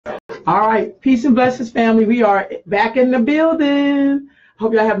All right, peace and blessings, family. We are back in the building.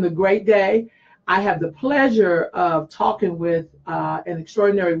 Hope y'all having a great day. I have the pleasure of talking with an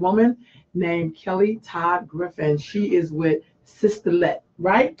extraordinary woman named Kellie Todd Griffin. She is with Sister Let,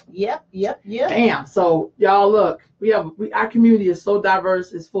 right? Yep. Bam. So y'all look, our community is so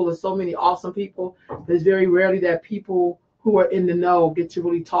diverse. It's full of so many awesome people. There's very rarely that people who are in the know get to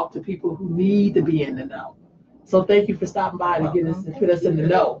really talk to people who need to be in the know. So thank you for stopping by to get us and put us in the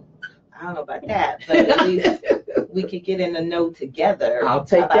know. I don't know about that, but at least we could get in the know together. I'll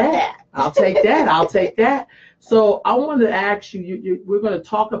take that. I'll take that. So I wanted to ask you, we're going to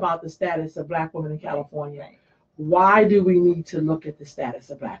talk about the status of Black women in California. Right. Why do we need to look at the status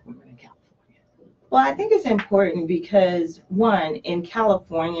of Black women in California? Well, I think it's important because, one, in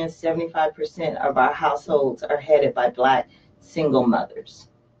California, 75% of our households are headed by Black single mothers.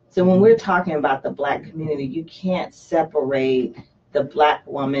 So when we're talking about the Black community, you can't separate the Black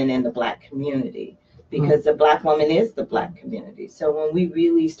woman and the Black community, because the Black woman is the Black community. So when we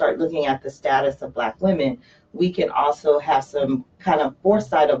really start looking at the status of Black women, we can also have some kind of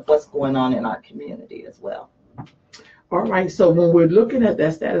foresight of what's going on in our community as well. All right, so when we're looking at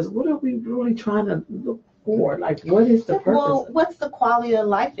that status, what are we really trying to look for? Like, what is the purpose? Well, what's the quality of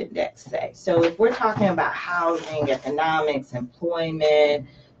life index say? So if we're talking about housing, economics, employment,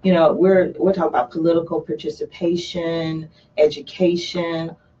 we're talking about political participation,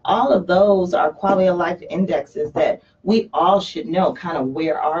 education. All of those are quality of life indexes that we all should know kind of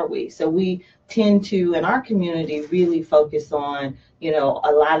where are we. So we tend to, in our community, really focus on, a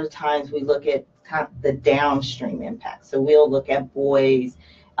lot of times we look at kind of the downstream impact. So we'll look at boys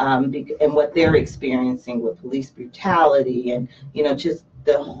and what they're experiencing with police brutality and, just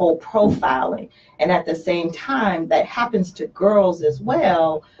the whole profiling. And at the same time, that happens to girls as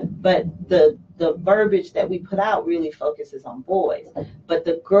well, but the verbiage that we put out really focuses on boys. But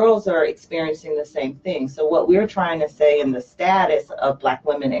the girls are experiencing the same thing. So what we're trying to say in the status of Black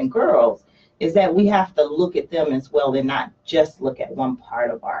women and girls is that we have to look at them as well and not just look at one part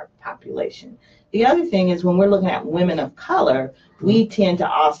of our population. The other thing is when we're looking at women of color, we tend to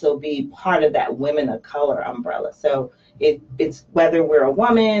also be part of that women of color umbrella. So it's whether we're a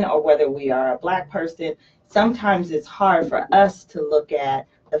woman or whether we are a Black person, sometimes it's hard for us to look at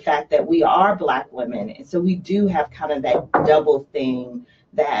the fact that we are Black women. And so we do have kind of that double thing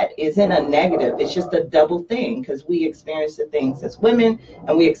that isn't a negative. It's just a double thing because we experience the things as women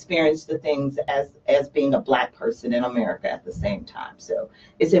and we experience the things as being a Black person in America at the same time. So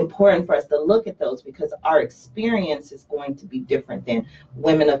it's important for us to look at those because our experience is going to be different than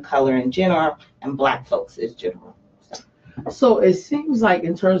women of color in general and Black folks in general. So it seems like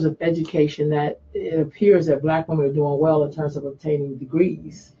in terms of education that it appears that Black women are doing well in terms of obtaining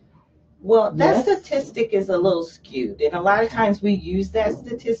degrees. Well, that statistic is a little skewed, and a lot of times we use that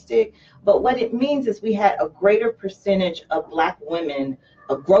statistic, but what it means is we had a greater percentage of Black women,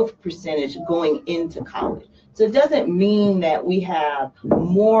 a growth percentage going into college. So it doesn't mean that we have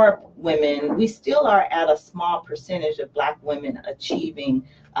more women. We still are at a small percentage of Black women achieving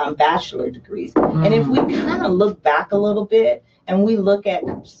bachelor degrees. And if we kind of look back a little bit and we look at,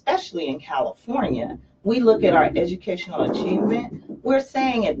 especially in California, we look at our educational achievement, we're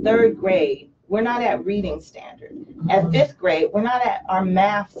saying at third grade, we're not at reading standard. At fifth grade, we're not at our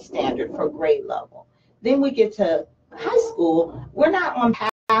math standard for grade level. Then we get to high school, we're not on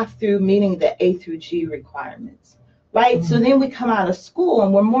path through meeting the A through G requirements, right? So then we come out of school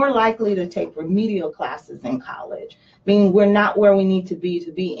and we're more likely to take remedial classes in college, meaning we're not where we need to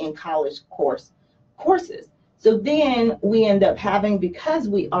be in college courses. So then we end up having, because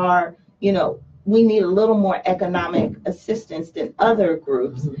we are, we need a little more economic assistance than other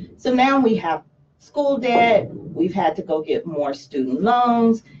groups. So now we have school debt, we've had to go get more student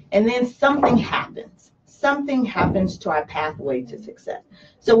loans, and then something happens. Something happens to our pathway to success.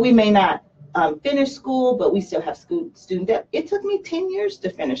 So we may not finish school, but we still have student debt. It took me 10 years to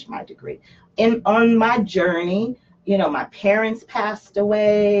finish my degree. And on my journey, my parents passed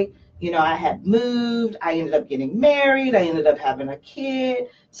away, I had moved, I ended up getting married, I ended up having a kid.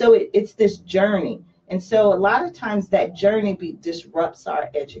 So it's this journey. And so a lot of times that journey disrupts our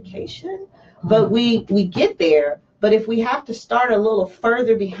education, but we get there. But if we have to start a little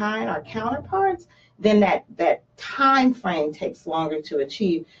further behind our counterparts, then that time frame takes longer to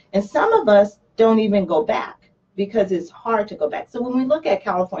achieve. And some of us don't even go back because it's hard to go back. So when we look at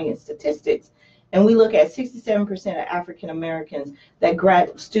California statistics, and we look at 67% of African Americans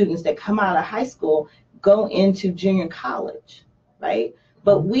students that come out of high school go into junior college, right?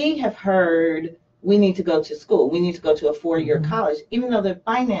 But we have heard we need to go to school. We need to go to a 4-year college, even though the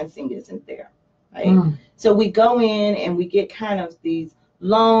financing isn't there, right? So we go in and we get kind of these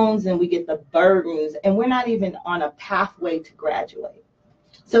loans and we get the burdens, and we're not even on a pathway to graduate.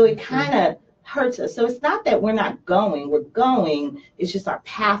 So it kind of hurts us. So it's not that we're not going, we're going, it's just our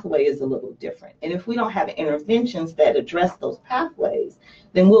pathway is a little different. And if we don't have interventions that address those pathways,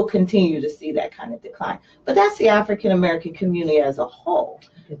 then we'll continue to see that kind of decline. But that's the African American community as a whole.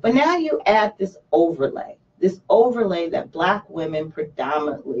 But now you add this overlay that Black women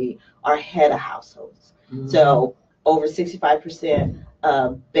predominantly are head of households. So over 65%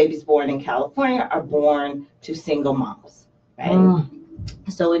 of babies born in California are born to single moms, right?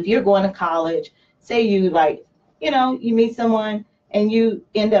 So if you're going to college, say you you meet someone and you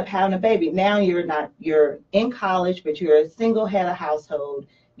end up having a baby. Now you're in college, but you're a single head of household.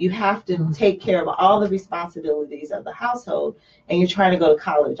 You have to take care of all the responsibilities of the household, and you're trying to go to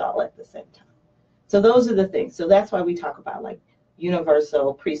college all at the same time. So those are the things. So that's why we talk about like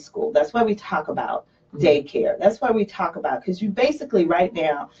universal preschool. That's why we talk about daycare. That's why we talk about, because you basically right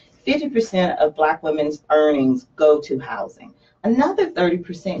now, 50% of Black women's earnings go to housing. Another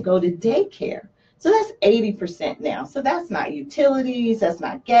 30% go to daycare. So that's 80% now. So that's not utilities, that's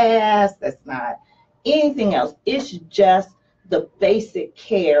not gas, that's not anything else. It's just the basic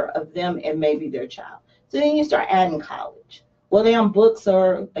care of them and maybe their child. So then you start adding college. Well, then books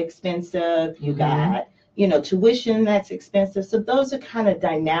are expensive. You got, tuition that's expensive. So those are kind of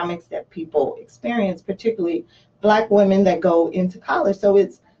dynamics that people experience, particularly Black women that go into college. So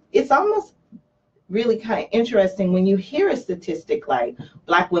it's almost really kind of interesting when you hear a statistic like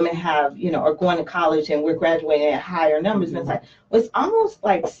Black women have, are going to college and we're graduating at higher numbers. And it's like, well, it's almost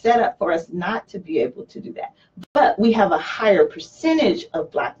like set up for us not to be able to do that. But we have a higher percentage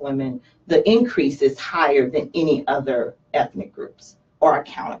of Black women. The increase is higher than any other ethnic groups or our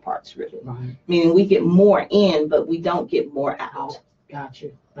counterparts, really. Right. Meaning we get more in, but we don't get more out. Got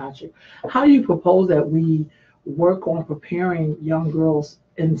you. How do you propose that we work on preparing young girls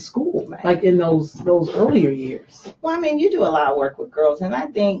in school, like in those earlier years? Well, I mean, you do a lot of work with girls, and I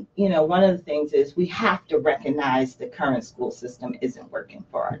think, one of the things is we have to recognize the current school system isn't working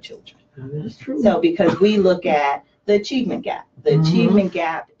for our children. That's true. So because we look at the achievement gap. The achievement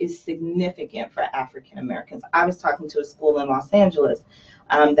gap is significant for African Americans. I was talking to a school in Los Angeles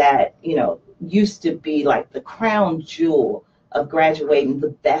that, used to be like the crown jewel of graduating the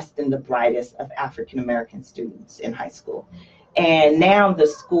best and the brightest of African American students in high school. And now the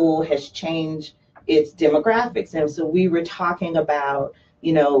school has changed its demographics. And so we were talking about,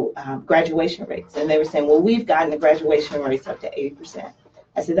 graduation rates. And they were saying, well, we've gotten the graduation rates up to 80%.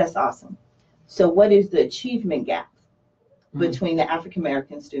 I said, that's awesome. So what is the achievement gap between the African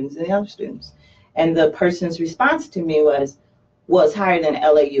American students and the other students? And the person's response to me was higher than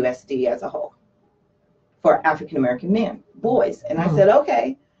LAUSD as a whole for African American men, boys. And I said,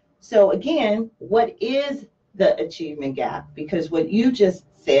 okay. So again, what is the achievement gap? Because what you just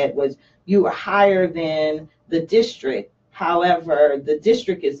said was you were higher than the district. However, the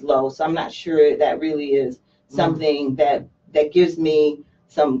district is low. So I'm not sure that really is something that gives me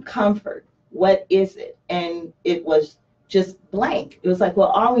some comfort. What is it? And it was just blank. It was like, well,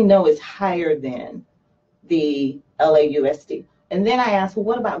 all we know is higher than the LAUSD. And then I asked, well,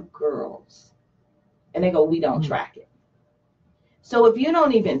 what about girls? And they go, we don't track it. So if you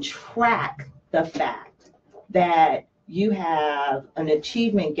don't even track the fact that you have an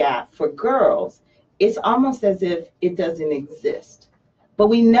achievement gap for girls, it's almost as if it doesn't exist. But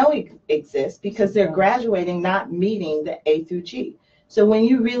we know it exists because they're graduating not meeting the A through G. So when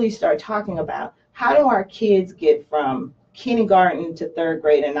you really start talking about how do our kids get from kindergarten to third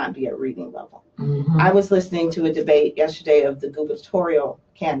grade and not be at reading level? I was listening to a debate yesterday of the gubernatorial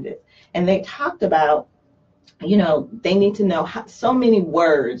candidates, and they talked about, they need to know so many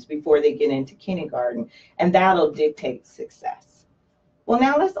words before they get into kindergarten, and that'll dictate success. Well,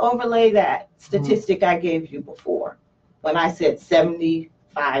 now let's overlay that statistic I gave you before when I said 75%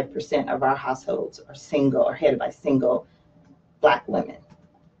 of our households are single or headed by single Black women,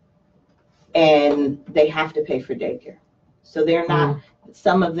 and they have to pay for daycare. So they're not,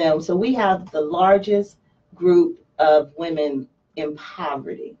 some of them, so we have the largest group of women in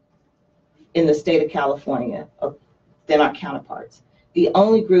poverty in the state of California than our counterparts. The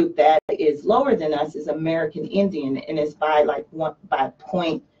only group that is lower than us is American Indian, and it's by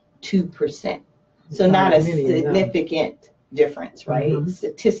 0.2%. So not a significant difference, right?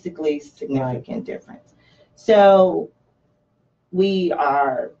 Statistically significant difference. So we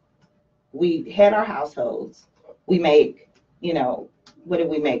head our households. We make, what did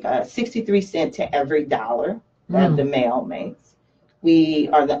we make? 63 cents to every dollar that the male makes.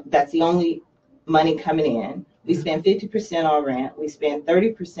 That's the only money coming in. We spend 50% on rent. We spend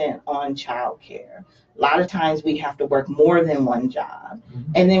 30% on childcare. A lot of times we have to work more than one job.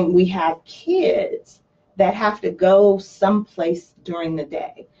 And then we have kids that have to go someplace during the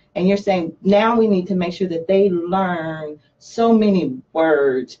day. And you're saying now we need to make sure that they learn so many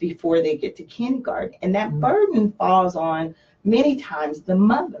words before they get to kindergarten. And that burden falls on many times the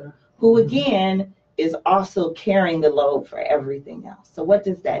mother, who again is also carrying the load for everything else. So what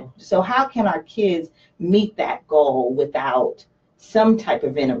does that, so how can our kids meet that goal without some type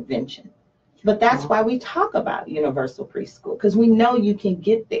of intervention? But that's why we talk about universal preschool, because we know you can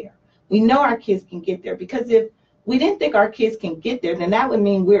get there. We know our kids can get there, because if we didn't think our kids can get there, then that would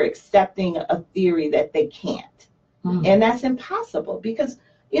mean we're accepting a theory that they can't. And that's impossible, because,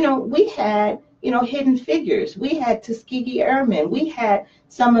 we had, Hidden Figures. We had Tuskegee Airmen. We had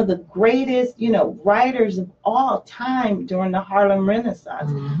some of the greatest, writers of all time during the Harlem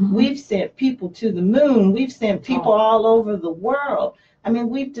Renaissance. We've sent people to the moon. We've sent people all over the world. I mean,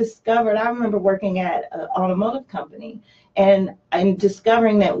 we've discovered, I remember working at an automotive company and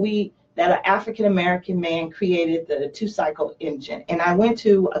discovering that an African-American man created the two-cycle engine. And I went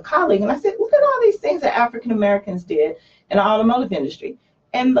to a colleague and I said, look at all these things that African-Americans did in the automotive industry.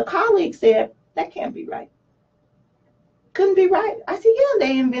 And the colleague said, that can't be right. Couldn't be right. I said, yeah,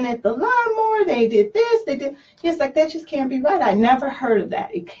 they invented the lawnmower, they did this, they did. He's like, that just can't be right. I never heard of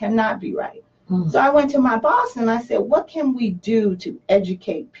that. It cannot be right. So I went to my boss and I said, what can we do to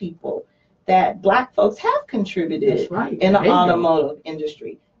educate people that Black folks have contributed in the automotive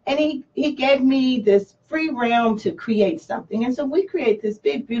industry? And he gave me this free realm to create something. And so we create this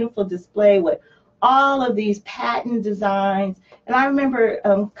big, beautiful display with all of these patent designs. And I remember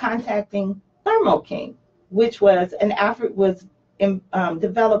contacting Thermo King, which was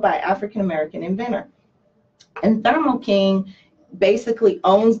developed by an African-American inventor. And Thermo King basically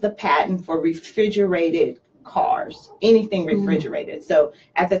owns the patent for refrigerated cars, anything refrigerated. So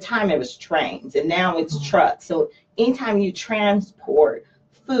at the time it was trains, and now it's trucks. So anytime you transport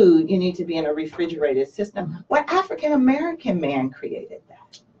food, you need to be in a refrigerated system. Well, African-American man created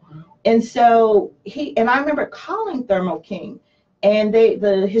that. And so I remember calling Thermo King, and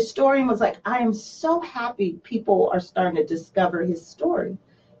the historian was like, I am so happy people are starting to discover his story,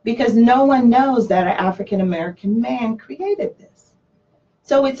 because no one knows that an African-American man created this.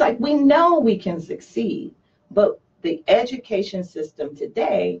 So it's like, we know we can succeed, but the education system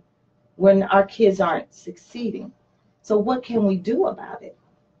today, when our kids aren't succeeding. So what can we do about it?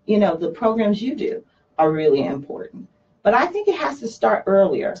 The programs you do are really important, but I think it has to start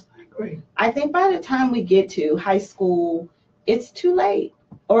earlier. I agree. I think by the time we get to high school, it's too late,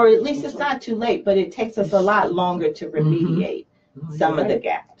 or at least it's not too late, but it takes us a lot longer to remediate some of the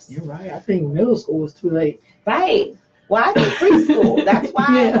gaps. You're right. I think middle school is too late. Right. Well, I think preschool. That's why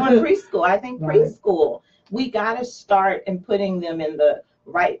I want preschool. I think preschool, we got to start and putting them in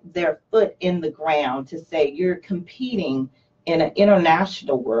their foot in the ground to say you're competing in an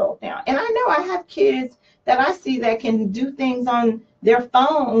international world now. And I know I have kids that I see that can do things on their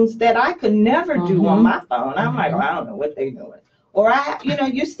phones that I could never do on my phone. I'm like, I don't know what they're doing. Or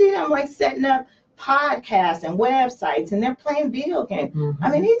you see them like setting up podcasts and websites, and they're playing video games. I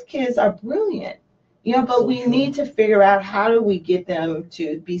mean, these kids are brilliant. But we need to figure out how do we get them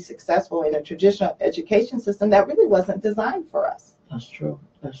to be successful in a traditional education system that really wasn't designed for us. That's true.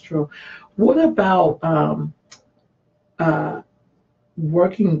 That's true. What about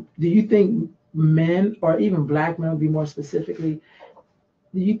working? Do you think men, or even Black men, would be more specifically,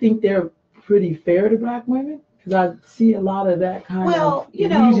 do you think they're pretty fair to Black women? Because I see a lot of that kind of. You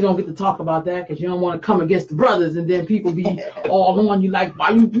usually don't get to talk about that because you don't want to come against the brothers, and then people be all on you like, why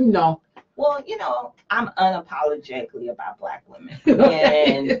you. Well, I'm unapologetically about Black women.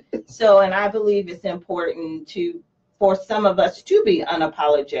 And I believe it's important for some of us to be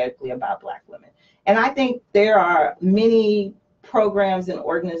unapologetically about Black women. And I think there are many programs and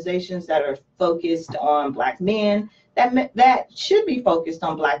organizations that are focused on Black men that should be focused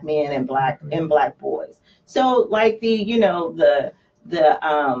on Black men and Black boys. So like the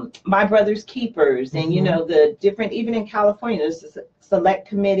My Brother's Keepers, and the different, even in California, there's a select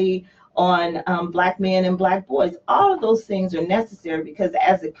committee on Black men and Black boys. All of those things are necessary because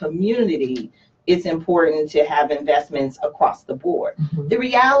as a community, it's important to have investments across the board. The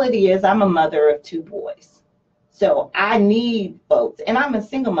reality is I'm a mother of 2 boys. So I need folks, and I'm a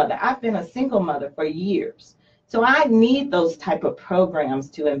single mother. I've been a single mother for years. So I need those type of programs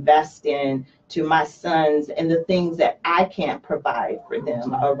to invest in to my sons and the things that I can't provide for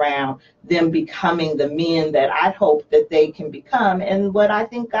them around them becoming the men that I hope that they can become and what I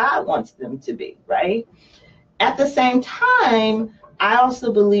think God wants them to be, right? At the same time, I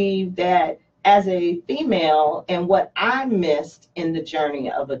also believe that as a female and what I missed in the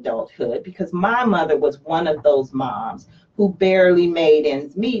journey of adulthood, because my mother was one of those moms who barely made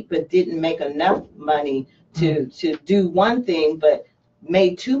ends meet, but didn't make enough money to do one thing, but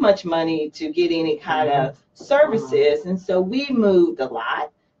made too much money to get any kind of services. And so we moved a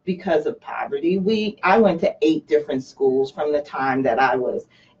lot because of poverty. I went to 8 different schools from the time that I was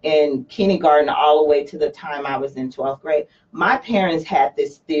in kindergarten all the way to the time I was in 12th grade. My parents had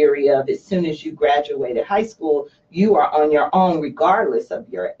this theory of as soon as you graduated high school, you are on your own regardless of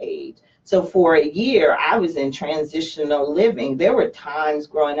your age. So for a year, I was in transitional living. There were times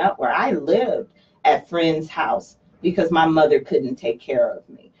growing up where I lived at friends' house because my mother couldn't take care of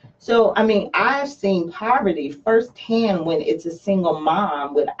me. So, I mean, I've seen poverty firsthand when it's a single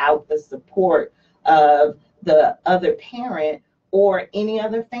mom without the support of the other parent or any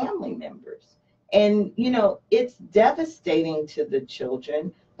other family members. And, you know, it's devastating to the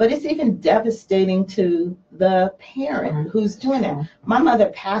children, but it's even devastating to the parent who's doing it. My mother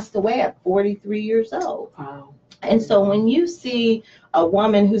passed away at 43 years old. Wow. And so when you see a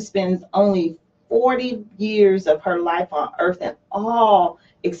woman who spends only 40 years of her life on earth and all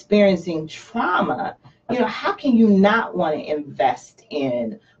experiencing trauma, you know, how can you not want to invest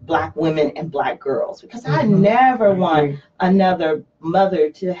in Black women and Black girls? Because I never want another mother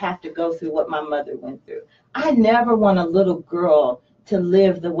to have to go through what my mother went through. I never want a little girl to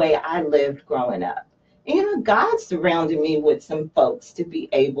live the way I lived growing up. And, you know, God surrounded me with some folks to be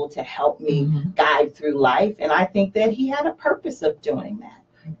able to help me guide through life. And I think that he had a purpose of doing that.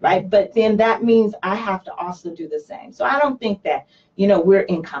 Right. But then that means I have to also do the same. So I don't think that, you know, we're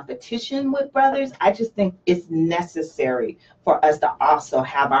in competition with brothers. I just think it's necessary for us to also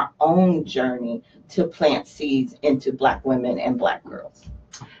have our own journey to plant seeds into Black women and Black girls.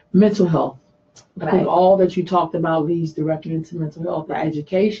 Mental health. I Right. think all that you talked about leads directly into mental health and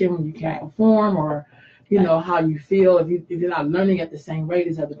education when you can't perform, or, you know, how you feel if you're not learning at the same rate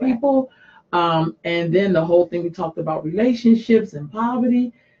as other people. And then the whole thing we talked about relationships and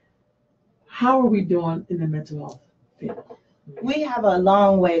poverty. How are we doing in the mental health field? We have a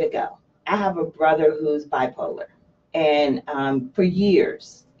long way to go. I have a brother who's bipolar, and for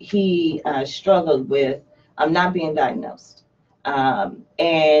years he struggled with not being diagnosed. When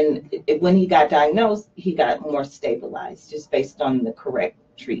he got diagnosed, he got more stabilized just based on the correct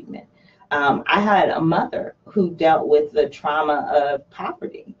treatment. I had a mother who dealt with the trauma of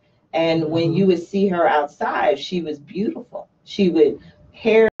poverty. And when you would see her outside, she was beautiful. She would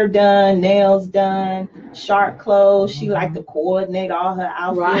hair done, nails done, sharp clothes. She liked to coordinate all her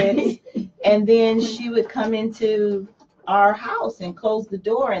outfits. Right. And then she would come into our house and close the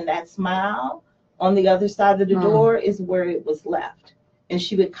door, and that smile on the other side of the door is where it was left. And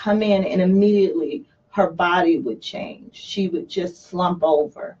she would come in and immediately her body would change. She would just slump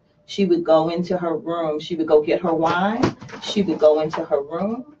over. She would go into her room. She would go get her wine. She would go into her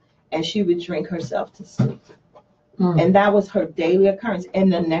room and she would drink herself to sleep. And that was her daily occurrence.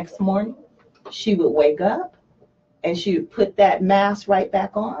 And the next morning, she would wake up and she would put that mask right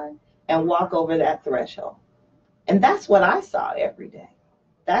back on and walk over that threshold. And that's what I saw every day.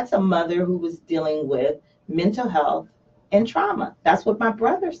 That's a mother who was dealing with mental health and trauma. That's what my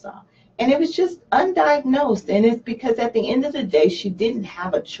brother saw. And it was just undiagnosed. And it's because at the end of the day, she didn't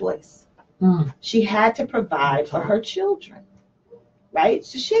have a choice. She had to provide for her children, right?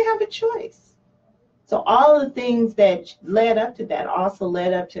 So she didn't have a choice. So all of the things that led up to that also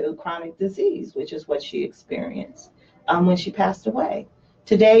led up to chronic disease, which is what she experienced when she passed away.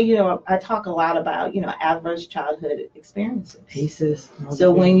 Today, you know, I talk a lot about, you know, adverse childhood experiences. ACEs. So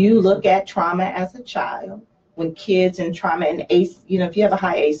when you look at trauma as a child, when kids and trauma and ACE, you know, if you have a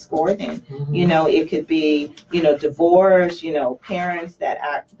high ACE score, then, you know, it could be, you know, divorce, you know, parents that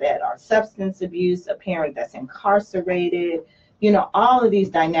are substance abuse, a parent that's incarcerated, you know, all of these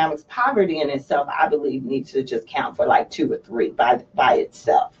dynamics. Poverty in itself, I believe, needs to just count for like 2 or 3 by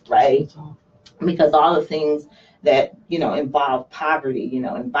itself, right? Because all the things that, you know, involve poverty, you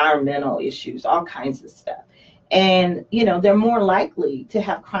know, environmental issues, all kinds of stuff. And, you know, they're more likely to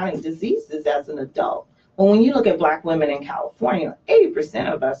have chronic diseases as an adult. Well, when you look at Black women in California,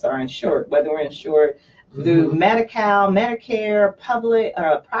 80% of us are insured, whether we're insured through Medi-Cal, Medicare, public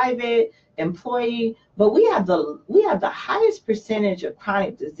or private, employee, but we have the highest percentage of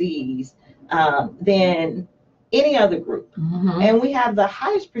chronic disease than any other group. And we have the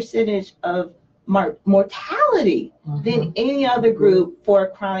highest percentage of mortality than any other group for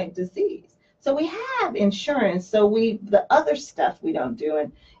chronic disease. So we have insurance. So the other stuff we don't do.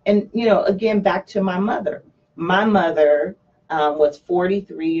 And you know, again, back to my mother. My mother was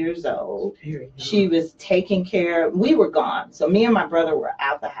 43 years old. She was taking care, we were gone. So me and my brother were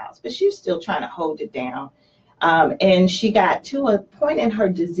out the house, but she was still trying to hold it down. And she got to a point in her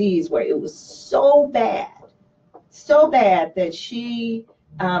disease where it was so bad that she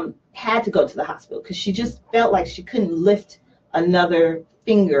had to go to the hospital because she just felt like she couldn't lift another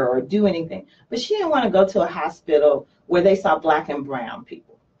finger or do anything. But she didn't want to go to a hospital where they saw Black and brown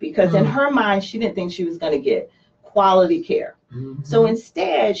people, because in her mind, she didn't think she was going to get quality care. So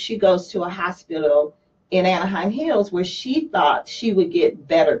instead, she goes to a hospital in Anaheim Hills where she thought she would get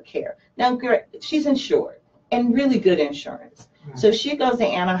better care. Now, she's insured and really good insurance. So she goes to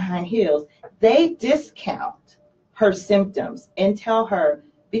Anaheim Hills. They discount her symptoms and tell her,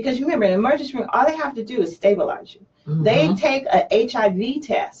 because you remember in an emergency room, all they have to do is stabilize you. They take a HIV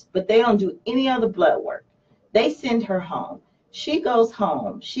test, but they don't do any other blood work. They send her home. She goes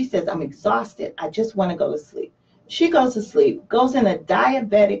home. She says, I'm exhausted. I just want to go to sleep. She goes to sleep, goes in a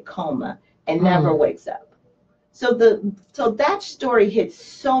diabetic coma, and never wakes up. So that story hits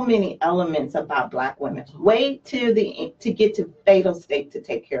so many elements about Black women. Wait till to get to fatal state to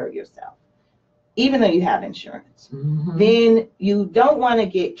take care of yourself, even though you have insurance. Then you don't want to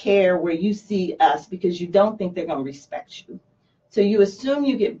get care where you see us because you don't think they're going to respect you. So you assume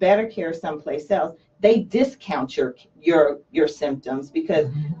you get better care someplace else. They discount your symptoms because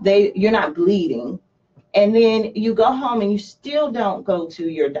you're not bleeding. And then you go home and you still don't go to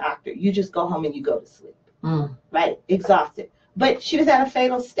your doctor. You just go home and you go to sleep, right? Exhausted. But she was at a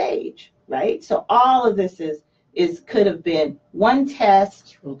fatal stage, right? So all of this could have been one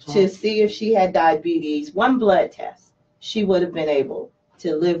test to see if she had diabetes, one blood test. She would have been able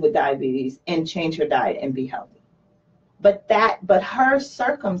to live with diabetes and change her diet and be healthy. But her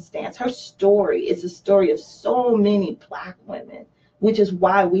circumstance, her story is a story of so many Black women, which is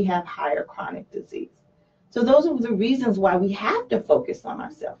why we have higher chronic disease. So those are the reasons why we have to focus on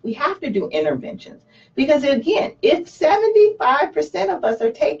ourselves. We have to do interventions. Because again, if 75% of us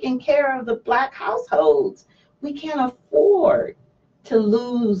are taking care of the Black households, we can't afford to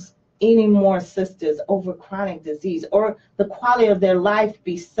lose any more sisters over chronic disease or the quality of their life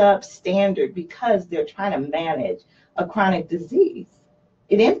be substandard because they're trying to manage a chronic disease.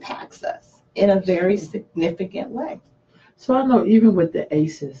 It impacts us in a very significant way. So I know even with the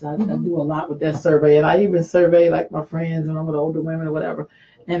ACEs, I do a lot with that survey, and I even survey like my friends and with older women or whatever,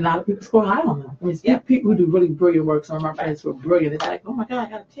 and a lot of people score high on them. I mean, people who do really brilliant work. Some of my friends who are brilliant, it's like, oh my God, I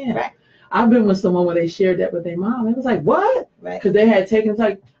got a 10. Right. I've been with someone where they shared that with their mom. It was like, what? Because they had taken, it's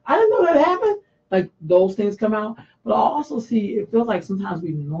like, I didn't know that happened. Like those things come out. But I also see, it feels like sometimes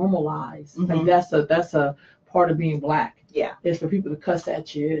we normalize. Like that's a part of being Black. Yeah. It's for people to cuss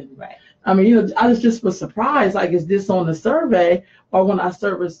at you. And, I mean, I just was surprised, like, is this on the survey? Or when I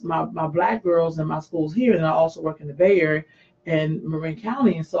service my Black girls in my schools here, and I also work in the Bay Area and Marin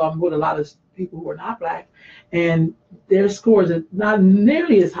County, and so I'm with a lot of people who are not Black, and their scores are not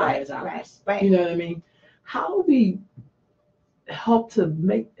nearly as high as ours. Right. You know what I mean? How do we how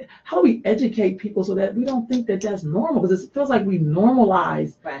do we educate people so that we don't think that that's normal? Because it feels like we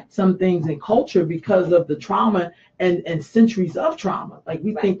normalize some things in culture because of the trauma and centuries of trauma. Like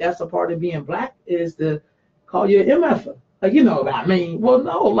we think that's a part of being Black is to call you an MFer. Like, you know what I mean? Well,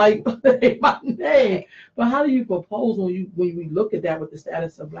 no, like my name. But how do you propose when we look at that with the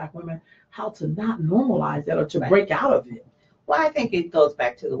status of Black women, how to not normalize that or to break out of it? Well, I think it goes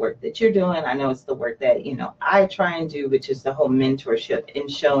back to the work that you're doing. I know it's the work that, I try and do, which is the whole mentorship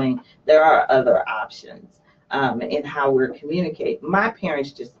and showing there are other options in how we're communicating. My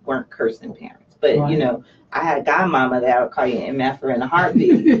parents just weren't cursing parents, but, I had a godmama that would call you an MFer in a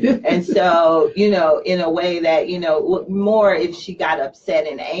heartbeat. And so, in a way that, more if she got upset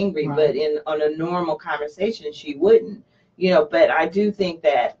and angry, but on a normal conversation, she wouldn't. But I do think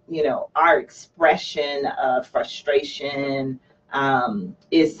that, our expression of frustration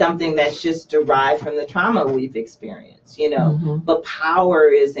is something that's just derived from the trauma we've experienced, But power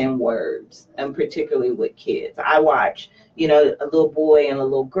is in words, and particularly with kids. I watch, a little boy and a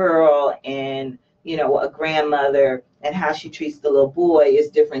little girl and, a grandmother, and how she treats the little boy is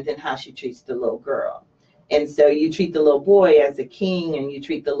different than how she treats the little girl. And so you treat the little boy as a king and you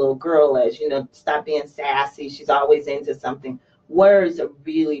treat the little girl as, stop being sassy. She's always into something. Words are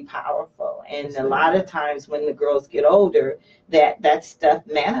really powerful. And a lot of times when the girls get older, that stuff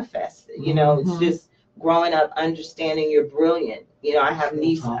manifests. It's just growing up, understanding you're brilliant. I have a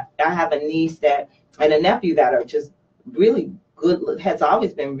niece that, and a nephew that are just really good, has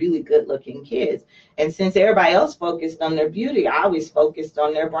always been really good looking kids. And since everybody else focused on their beauty, I always focused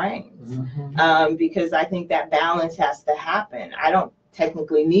on their brains. Because I think that balance has to happen. I don't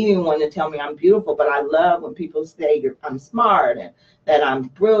technically need anyone to tell me I'm beautiful, but I love when people say I'm smart and that I'm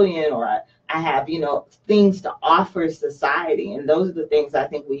brilliant, or I have, things to offer society. And those are the things I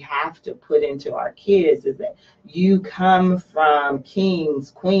think we have to put into our kids, is that you come from kings,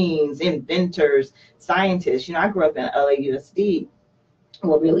 queens, inventors, scientists. I grew up in LAUSD,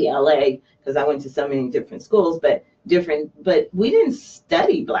 well, really LA, because I went to so many different schools, but we didn't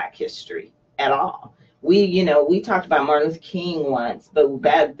study Black history at all. We talked about Martin Luther King once, but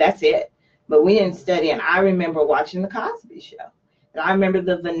that's it. But we didn't study. And I remember watching The Cosby Show. And I remember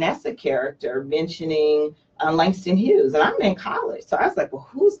the Vanessa character mentioning Langston Hughes. And I'm in college. So I was like, well,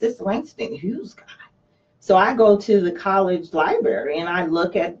 who's this Langston Hughes guy? So I go to the college library and I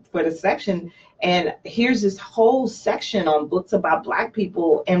look for the section. And here's this whole section on books about Black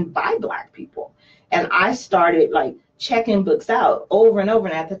people and by Black people. And I started checking books out over and over.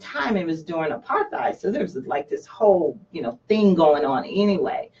 And at the time it was during apartheid. So there was this whole, thing going on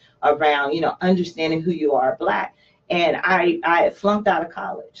anyway around, understanding who you are Black. And I had flunked out of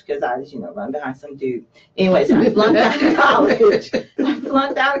college because I was, run behind some dude. Anyways, I flunked out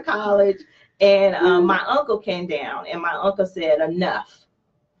of college. And my uncle came down and my uncle said, enough.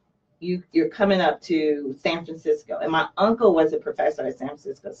 You're coming up to San Francisco. And my uncle was a professor at San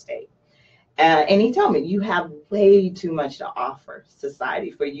Francisco State. And he told me, you have way too much to offer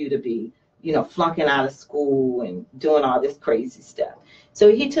society for you to be, flunking out of school and doing all this crazy stuff.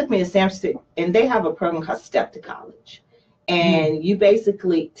 So he took me to San Francisco, and they have a program called Step to College. And you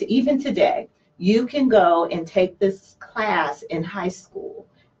basically, even today, you can go and take this class in high school.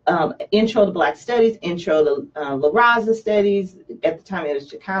 Intro to Black Studies, Intro to La Raza Studies, at the time it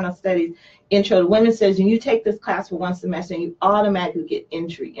was Chicano Studies, Intro to Women's Studies, and you take this class for one semester and you automatically get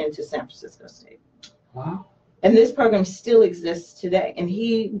entry into San Francisco State. Wow. And this program still exists today, and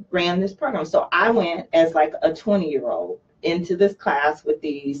he ran this program. So I went as a 20-year-old into this class with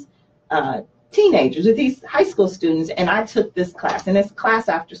these teenagers, with these high school students, and I took this class, and it's class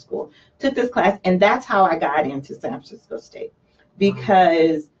after school, took this class, and that's how I got into San Francisco State,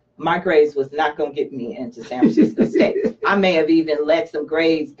 because my grades was not going to get me into San Francisco State. I may have even let some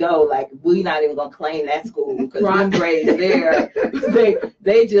grades go, we're not even going to claim that school because them grades there,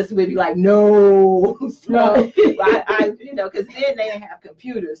 they just would be like, no. So because then they didn't have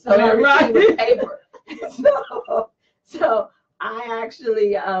computers, so everything was paper. So I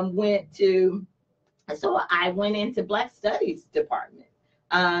actually went into Black Studies department,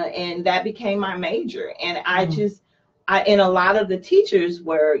 and that became my major. And and a lot of the teachers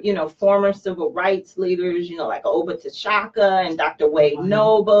were, former civil rights leaders, like Oba Tashaka and Dr. Wade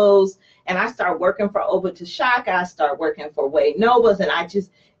Nobles. And I started working for Oba Tashaka. I started working for Wade Nobles. And I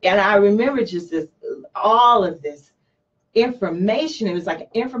remember just all of this information. It was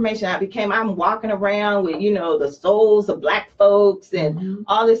information I'm walking around with, the souls of Black folks and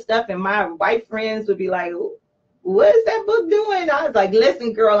all this stuff. And my white friends would be like, what is that book doing? I was like,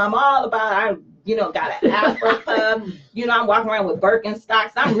 listen, girl, I'm all about, got an Afro puff. I'm walking around with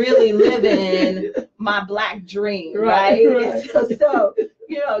Birkenstocks. I'm really living my Black dream, right? So,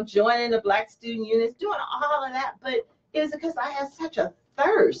 joining the Black student units, doing all of that. But it was because I had such a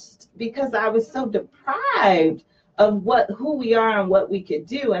thirst, because I was so deprived of who we are and what we could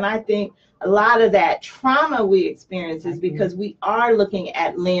do. And I think a lot of that trauma we experience is because we are looking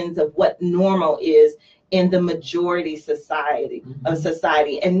at lens of what normal is in the majority society,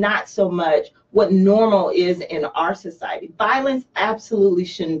 and not so much what normal is in our society. Violence absolutely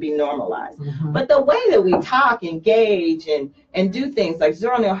shouldn't be normalized. But the way that we talk, engage, and do things, like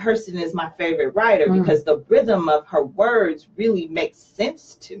Zora Neale Hurston is my favorite writer because the rhythm of her words really makes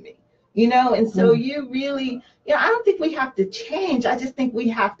sense to me, and so you really, I don't think we have to change. I just think we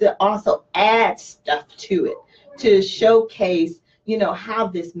have to also add stuff to it to showcase, how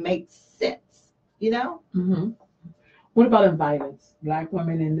this makes sense. What about violence? Black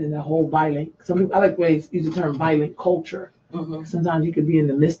women and the whole violent. I like the way you use the term violent culture. Sometimes you could be in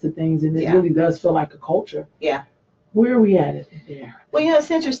the midst of things, and it really does feel like a culture. Yeah. Where are we at it there? Well, it's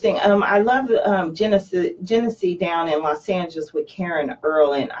interesting. I love Genesee down in Los Angeles with Karen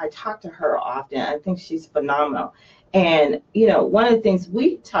Earl, and I talk to her often. I think she's phenomenal. And, one of the things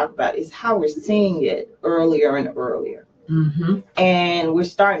we talk about is how we're seeing it earlier and earlier. And we're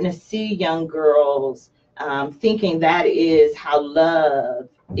starting to see young girls thinking that is how love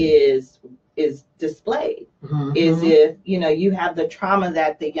is displayed. Is if you have the trauma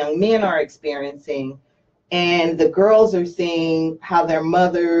that the young men are experiencing, and the girls are seeing how their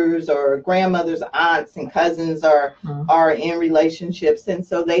mothers or grandmothers, aunts, and cousins are in relationships, and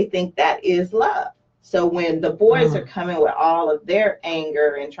so they think that is love. So when the boys are coming with all of their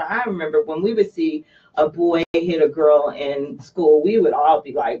anger and I remember when we would see a boy hit a girl in school, we would all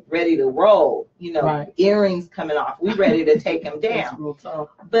be like ready to roll, earrings coming off. We ready to take him down.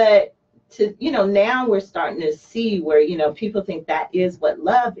 But now we're starting to see where, people think that is what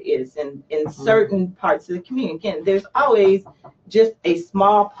love is in certain parts of the community. Again, there's always just a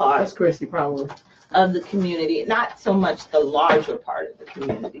small part. That's Christy, probably. Of the community, not so much the larger part of the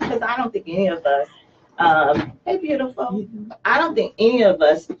community, because I don't think any of us, hey beautiful, I don't think any of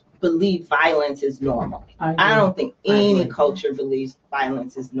us believe violence is normal. I don't think any culture believes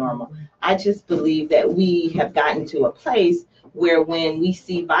violence is normal. I just believe that we have gotten to a place where when we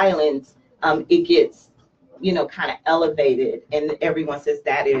see violence, it gets, kind of elevated, and everyone says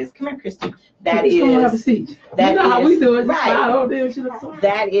that is, come here, Christy, that is, have a seat. That is, how we do it. Right.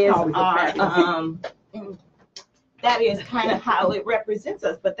 That is our, that is kind of how it represents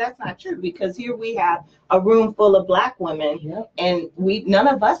us, but that's not true, because here we have a room full of Black women, and none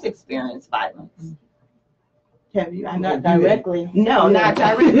of us experience violence. Have you? Not directly. No, not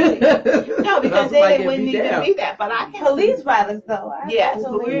directly. No, because then it wouldn't even be that. But I can. Police violence, though. Yes,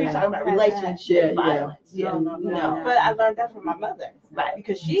 so we're talking about relationship violence. Yeah. No. But I learned that from my mother, right?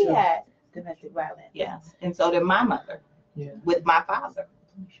 Because she had domestic violence. Yes, and so did my mother. With my father.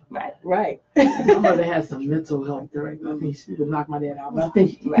 Right. My mother has some mental health direct. I think she would knock my dad out. But I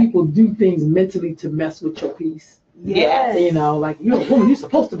think people do things mentally to mess with your peace. Yes. Like, you're a woman, you're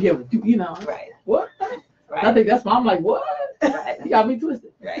supposed to be able to do, Right. What? Right. I think that's why I'm like, what? Right. You got me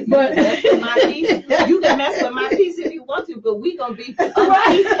twisted. Right. But my peace. You can mess with my peace if you want to, but we gonna be peaceful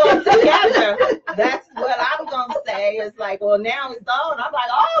together. That's what I'm gonna say. It's like, well, now it's on. I'm like,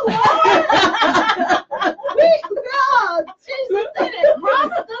 oh Lord, God, Jesus did it.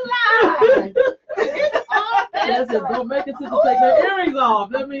 Mama's alive. It's all better. Don't make it to take their earrings off.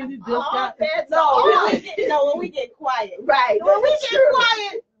 That means you just got. When we get quiet. Right. When we get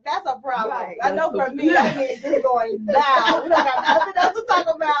quiet. That's a problem. Right. I know for me, I mean, it's going down. We don't got nothing else to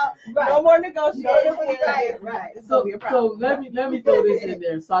talk about. Right. No more negotiating. Right. It's gonna be a problem. So let me throw this in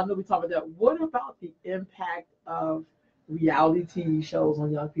there. So I know we talked about that. What about the impact of reality TV shows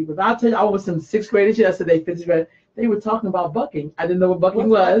on young people? I'll tell you, I was some sixth graders yesterday, fifth grade. They were talking about bucking. I didn't know what bucking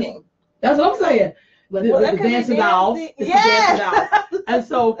was. Bucking? That's what I'm saying. The dancing dolls. Yeah. And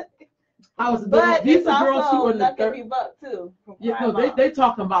so these are girls who are in the third. Buck too. They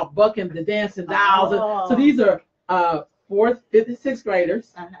talking about bucking, the dancing dolls. So these are fourth, fifth, and sixth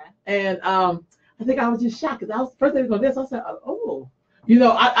graders. And I think I was just shocked because I was first they were going to dance. I said, oh,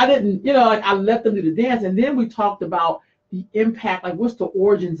 I didn't, like I let them do the dance, and then we talked about the impact, like what's the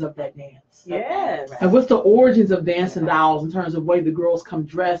origins of that dance? Yes. And what's the origins of dancing dolls in terms of the way the girls come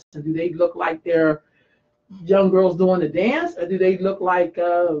dressed, and do they look like they're young girls doing the dance, or do they look like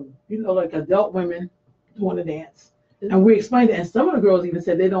like adult women doing the dance? And we explained it, and some of the girls even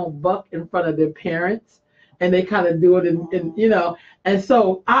said they don't buck in front of their parents, and they kind of do it in and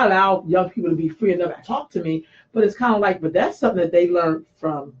so I allow young people to be free enough to talk to me, but it's kind of like, but that's something that they learned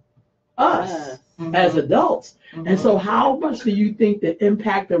from us as adults. And so how much do you think the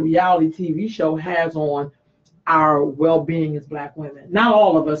impact a reality TV show has on our well-being as Black women? Not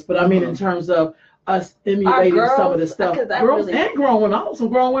all of us, but I mean in terms of us emulating some of the stuff. Girls and grown women. I know some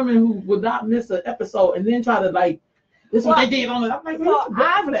grown women who would not miss an episode and then try to this is what they did on it. I'm like,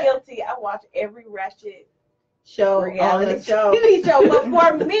 I'm guilty. I watch every ratchet show, reality show, TV show, but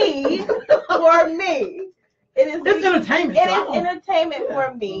for me, it's entertainment. It is entertainment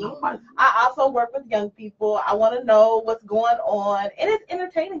for me. I also work with young people. I want to know what's going on, and it's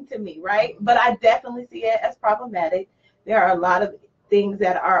entertaining to me, right? But I definitely see it as problematic. There are a lot of things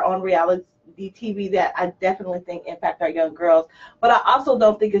that are on reality TV that I definitely think impact our young girls, but I also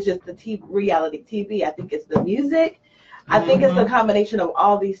don't think it's just the reality TV. I think it's the music. I think it's the combination of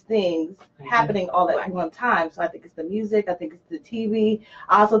all these things happening all at one time. So I think it's the music. I think it's the TV.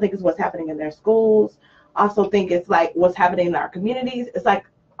 I also think it's what's happening in their schools. I also think it's like what's happening in our communities. It's like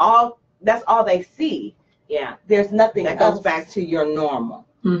that's all they see. Yeah. There's nothing that goes back to your normal.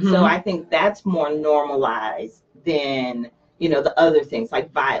 So I think that's more normalized than the other things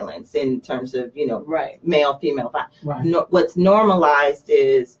like violence in terms of, male, female violence. Right. No, what's normalized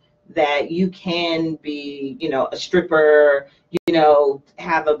is that you can be, a stripper,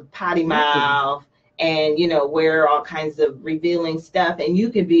 have a potty mouth and, wear all kinds of revealing stuff, and you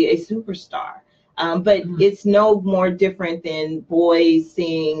can be a superstar. But it's no more different than boys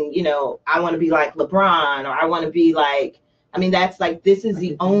seeing, I want to be like LeBron, or I want to be like, that's like, this is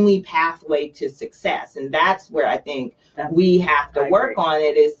the only pathway to success. And that's where I think we have to work on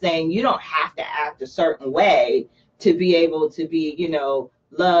it, is saying you don't have to act a certain way to be able to be,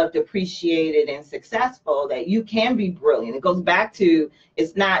 loved, appreciated, and successful, that you can be brilliant. It goes back to,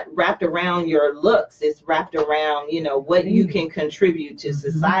 it's not wrapped around your looks, it's wrapped around, you know, what you can contribute to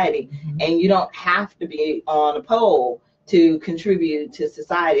society. And you don't have to be on a pole to contribute to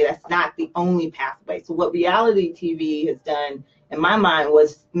society. That's not the only pathway. So what reality TV has done, in my mind,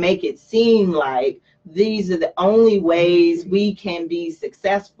 was make it seem like these are the only ways we can be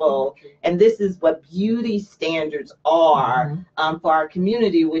successful, and this is what beauty standards are for our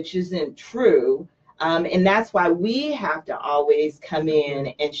community, which isn't true. And that's why we have to always come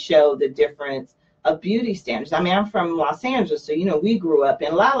in and show the difference of beauty standards. I mean, I'm from Los Angeles, so, you know, we grew up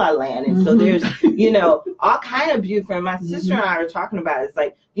in La La Land, and so there's, you know, all kind of beauty. From my sister and I were talking about it. It's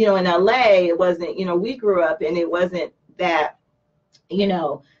like, you know, in LA, it wasn't, you know, we grew up and it wasn't that, you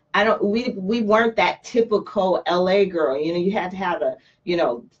know, we weren't that typical LA girl. You know, you had to have a, you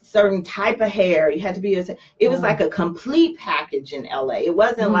know, certain type of hair. You had to be, it was like a complete package in LA. It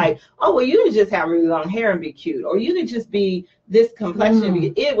wasn't like, oh, well, you could just have really long hair and be cute, or you could just be this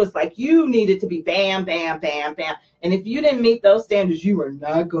complexion. It was like you needed to be bam, bam, bam, bam. And if you didn't meet those standards, you were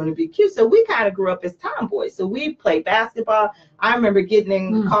not going to be cute. So we kind of grew up as tomboys. So we played basketball. I remember getting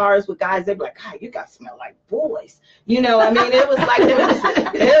in cars with guys. They'd be like, God, you guys smell like boys. You know, I mean, it was like, it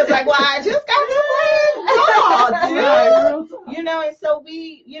was like, well, I just got to play ball, dude. You know, and so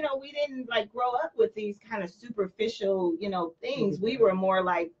we, you know, we didn't like grow up with these kind of superficial, you know, things. We were more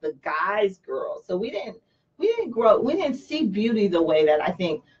like the guys' girls. So we didn't see beauty the way that I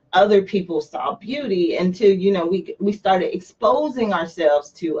think other people saw beauty until, you know, we started exposing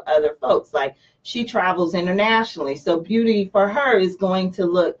ourselves to other folks. Like, she travels internationally, so beauty for her is going to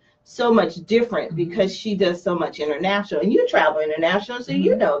look so much different because she does so much international. And you travel international, so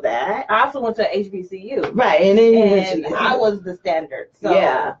you know that. I also went to HBCU. Right, and I was the standard. So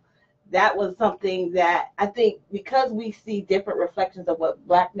yeah. That was something that I think, because we see different reflections of what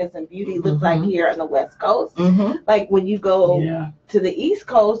blackness and beauty looks like here on the West Coast. Like when you go to the East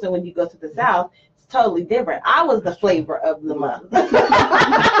Coast and when you go to the South, it's totally different. I was the flavor of the month.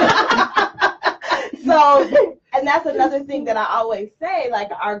 So, and that's another thing that I always say,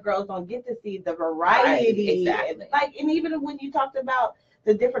 like, our girls don't get to see the variety. Right, exactly. And even when you talked about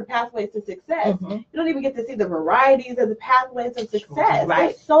the different pathways to success, you don't even get to see the varieties of the pathways of success.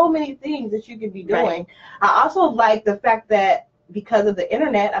 Right. There's so many things that you could be doing. Right. I also like the fact that because of the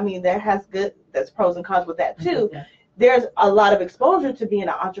internet, I mean, there's pros and cons with that too. There's a lot of exposure to being an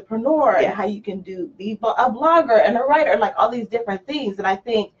entrepreneur and how you can be a blogger and a writer, like all these different things. And I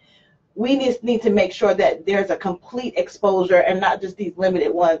think we just need to make sure that there's a complete exposure and not just these limited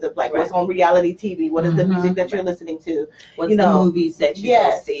ones of like what's on reality TV, what is the music that you're listening to, what's the movies that you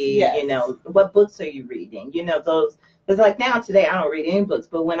go see, you know, what books are you reading, you know, those. It's like now today I don't read any books,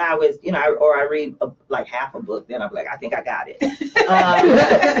 but when I was, you know, I read like half a book, then I'm like, I think I got it. Like,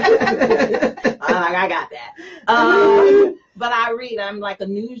 I got that. But I read. I'm like a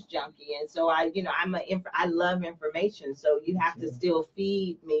news junkie, and so I love information. So you have to still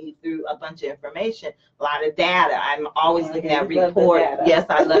feed me through a bunch of information, a lot of data. I'm always looking at reports. Yes,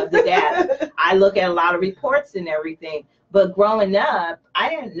 I love the data. I look at a lot of reports and everything. But growing up, I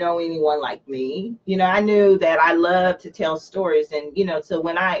didn't know anyone like me. You know, I knew that I loved to tell stories. And, you know, so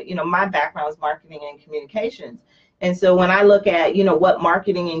when my background is marketing and communications. And so when I look at, you know, what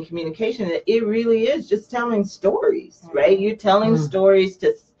marketing and communication, it really is just telling stories, right? You're telling stories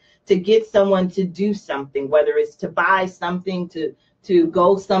to get someone to do something, whether it's to buy something, to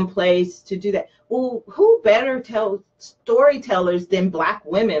go someplace, to do that. Well, who better tell storytellers than Black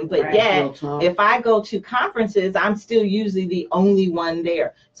women? But yet, if I go to conferences, I'm still usually the only one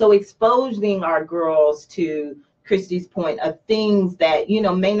there. So exposing our girls to Christy's point of things that, you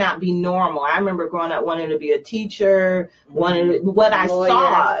know, may not be normal. I remember growing up wanting to be a teacher, what I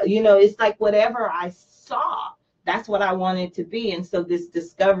saw, you know, it's like whatever I saw, that's what I wanted to be. And so this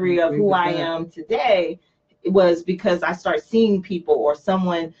discovery of who I am today, it was because I started seeing people or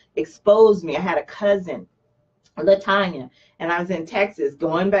someone exposed me. I had a cousin, LaTanya, and I was in Texas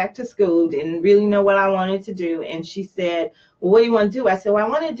going back to school, didn't really know what I wanted to do. And she said, well, what do you want to do? I said, well, I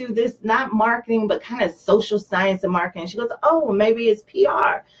want to do this, not marketing, but kind of social science and marketing. She goes, oh, well, maybe it's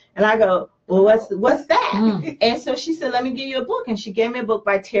PR. And I go, well, what's that? And so she said, let me give you a book. And she gave me a book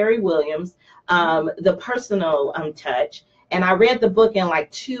by Terry Williams, The Personal Touch. And I read the book in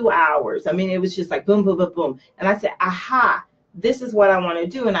like 2 hours. I mean, it was just like boom, boom, boom, boom. And I said, aha, this is what I want to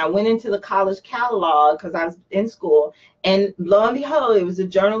do. And I went into the college catalog because I was in school, and lo and behold, it was a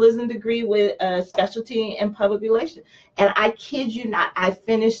journalism degree with a specialty in public relations. And I kid you not, I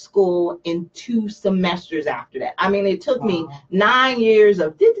finished school in 2 semesters after that. I mean, it took me 9 years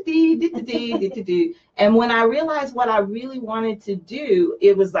of and when I realized what I really wanted to do,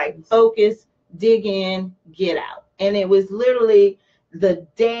 it was like focus, dig in, get out. And it was literally the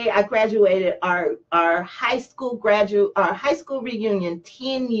day I graduated, our high school reunion,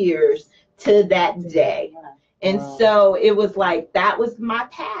 10 years to that day. And so it was like, that was my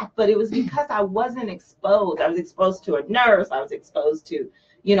path, but it was because I wasn't exposed. I was exposed to a nurse. I was exposed to,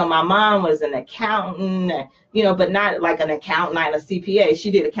 my mom was an accountant, but not like an accountant, not a CPA.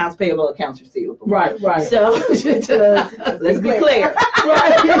 She did accounts payable, accounts receivable. Right. So let's be clear.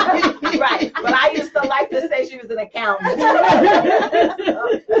 Right. But I used to like to say she was an accountant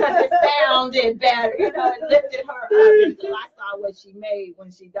because it sounded better, it lifted her up until I saw what she made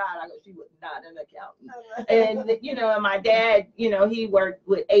when she died. I go, she was not an accountant. And my dad, he worked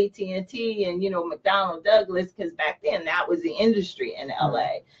with AT&T and McDonnell Douglas, because back then that was the industry in LA.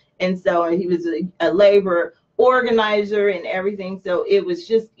 And so he was a labor organizer and everything. So it was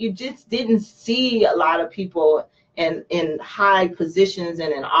you just didn't see a lot of people in high positions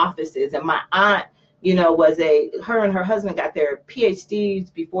and in offices. And my aunt, her and her husband got their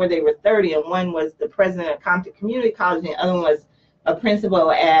PhDs before they were 30, and one was the president of Compton Community College, and the other one was a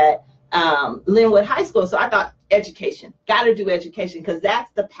principal at Linwood High School. So I thought, education, got to do education, because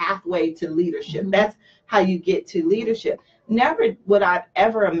that's the pathway to leadership. That's how you get to leadership. Never would I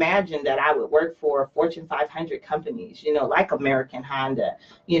ever imagine that I would work for Fortune 500 companies, like American Honda,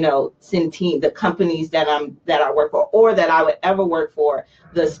 Centene, the companies that I work for, or that I would ever work for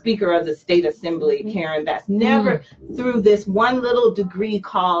the Speaker of the State Assembly, Karen Bass. Never through this one little degree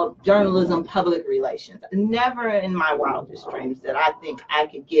called journalism public relations. Never in my wildest dreams that I think I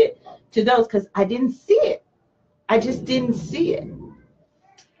could get to those, because I didn't see it. I just didn't see it.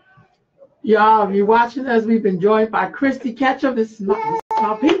 Y'all, if you're watching us, we've been joined by Christy Ketchum. This is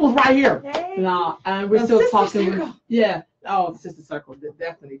my people's right here. Hey. And we're still talking. Circle. Sister Circle,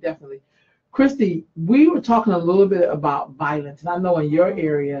 definitely. Christy, we were talking a little bit about violence. And I know in your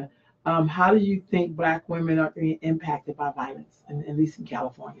area, how do you think Black women are being impacted by violence, at least in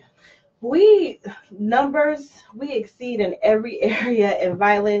California? We exceed in every area in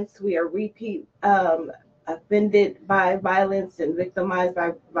violence. We are repeat offended by violence and victimized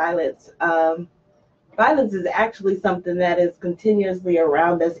by violence. Violence is actually something that is continuously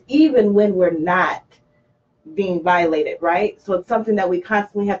around us, even when we're not being violated, right? So it's something that we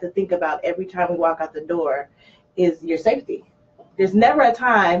constantly have to think about every time we walk out the door, is your safety. There's never a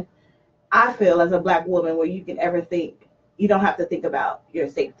time, I feel, as a Black woman, where you can ever think you don't have to think about your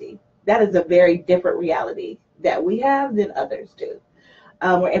safety. That is a very different reality that we have than others do.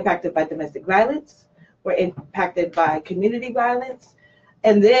 We're impacted by domestic violence. We're impacted by community violence.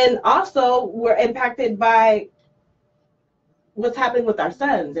 And then also we're impacted by what's happening with our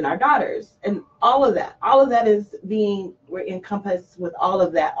sons and our daughters and all of that. All of that we're encompassed with all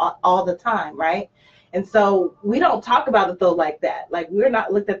of that all the time, right? And so we don't talk about it though like that. Like, we're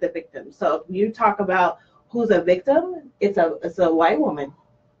not looked at the victim. So if you talk about who's a victim, it's a white woman,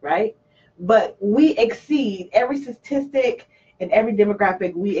 right? But we exceed every statistic. In every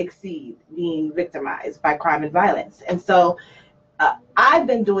demographic, we exceed being victimized by crime and violence. And so I've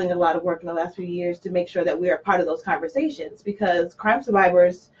been doing a lot of work in the last few years to make sure that we are part of those conversations, because crime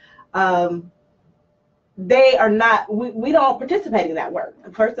survivors, they are not, we don't participate in that work.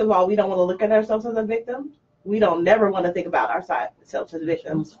 First of all, we don't want to look at ourselves as a victim. We don't never want to think about ourselves as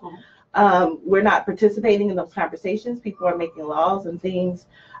victims. We're not participating in those conversations. People are making laws and things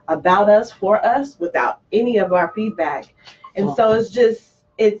about us, for us, without any of our feedback. And so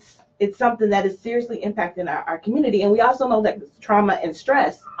it's something that is seriously impacting our community. And we also know that trauma and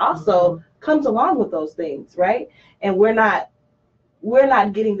stress also comes along with those things, right? And we're not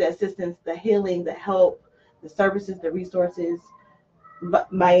getting the assistance, the healing, the help, the services, the resources, but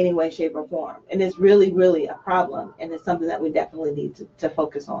by any way, shape, or form. And it's really, really a problem. And it's something that we definitely need to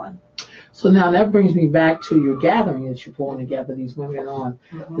focus on. So now that brings me back to your gathering that you're pulling together these women on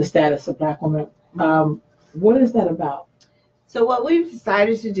the status of Black women. What is that about? So what we've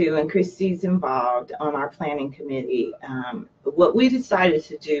decided to do, and Christy's involved on our planning committee, what we decided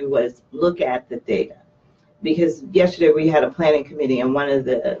to do was look at the data. Because yesterday we had a planning committee, and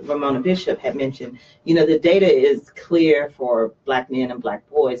Ramona Bishop had mentioned, the data is clear for Black men and Black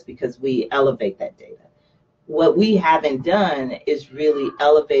boys because we elevate that data. What we haven't done is really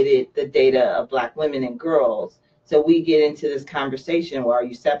elevated the data of Black women and girls So we get into this conversation, well, are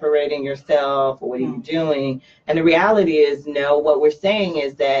you separating yourself, or what are you doing? And the reality is, no, what we're saying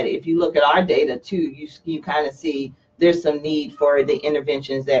is that if you look at our data too, you kind of see there's some need for the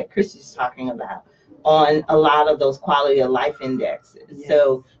interventions that Christy's talking about on a lot of those quality of life indexes. Yes.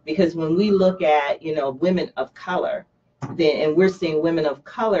 So because when we look at, you know, women of color, then, and we're seeing women of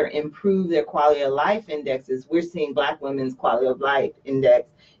color improve their quality of life indexes, we're seeing Black women's quality of life index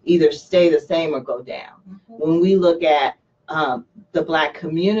either stay the same or go down. When we look at the Black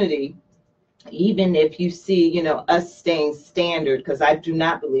community, even if you see, you know, us staying standard, because I do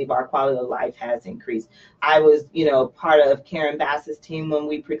not believe our quality of life has increased. I was, you know, part of Karen Bass's team when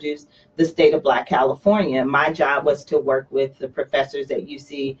we produced the State of Black California. My job was to work with the professors at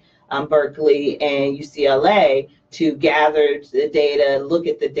UC Berkeley and UCLA to gather the data, look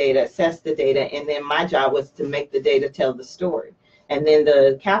at the data, assess the data, and then my job was to make the data tell the story. And then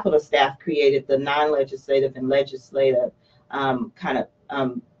the Capitol staff created the non-legislative and legislative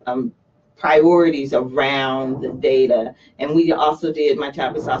priorities around the data. And we also did, my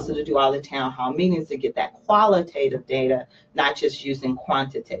job was also to do all the town hall meetings to get that qualitative data, not just using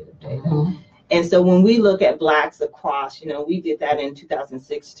quantitative data. And so when we look at Blacks across, you know, we did that in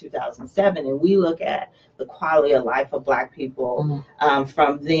 2006, 2007, and we look at the quality of life of Black people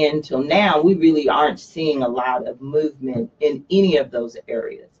from then till now, we really aren't seeing a lot of movement in any of those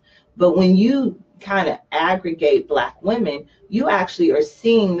areas. But when you kind of aggregate Black women, you actually are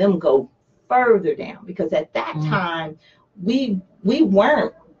seeing them go further down, because at that time, we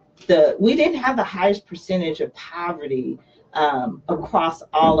didn't have the highest percentage of poverty across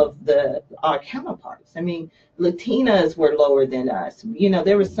all of our counterparts. I mean, Latinas were lower than us. You know,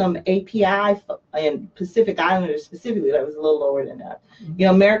 there was some API and Pacific Islanders specifically that was a little lower than us. You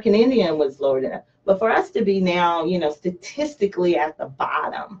know, American Indian was lower than us. But for us to be now, you know, statistically at the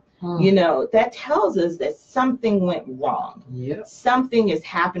bottom, you know, that tells us that something went wrong. Something is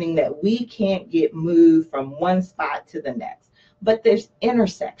happening that we can't get moved from one spot to the next. But there's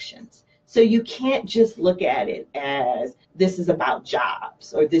intersections. So you can't just look at it as this is about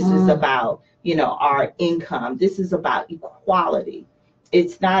jobs, or this is about, you know, our income. This is about equality.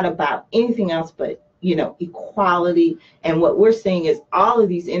 It's not about anything else but, you know, equality. And what we're seeing is all of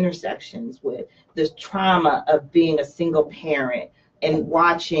these intersections with the trauma of being a single parent and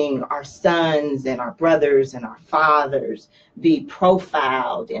watching our sons and our brothers and our fathers be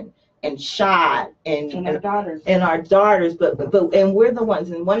profiled and shot and our daughters, but and we're the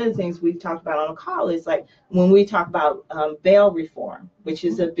ones. And one of the things we've talked about on the call is like when we talk about bail reform, which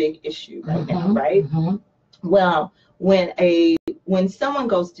is a big issue right now, right? Well, when someone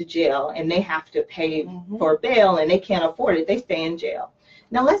goes to jail and they have to pay for bail and they can't afford it, they stay in jail.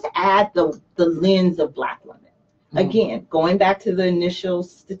 Now let's add the lens of Black women. Again, going back to the initial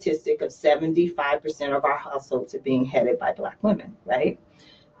statistic of 75% of our households are being headed by Black women, right?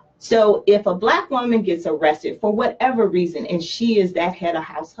 So if a Black woman gets arrested for whatever reason, and she is that head of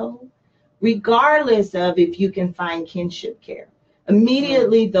household, regardless of if you can find kinship care,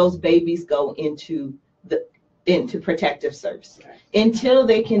 immediately those babies go into protective services until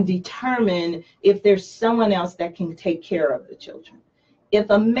they can determine if there's someone else that can take care of the children. If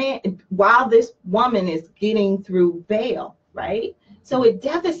a man, while this woman is getting through bail, right? So it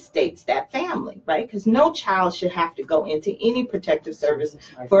devastates that family, right? Because no child should have to go into any protective service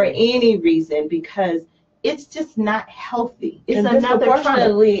for any reason, because it's just not healthy. It's another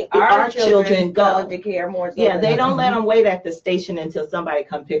unfortunately our children go into care more. So they don't let them wait at the station until somebody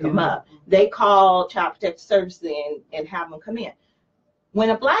come pick them up. They call Child Protective Services and have them come in. When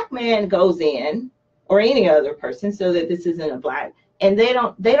a Black man goes in, or any other person, so that this isn't a Black, and they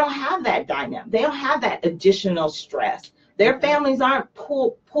don't have that dynamic. They don't have that additional stress. Their families aren't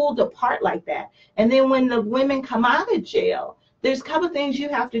pulled apart like that. And then when the women come out of jail, there's a couple of things you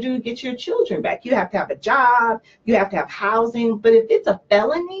have to do to get your children back. You have to have a job, you have to have housing. But if it's a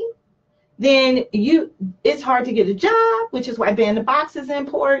felony, then it's hard to get a job, which is why ban the box is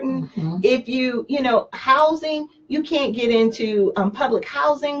important. If you housing, you can't get into public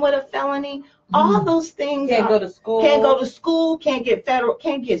housing with a felony. All those things can't go to school, can't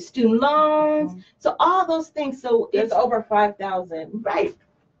get student loans. So all those things. So there's over 5,000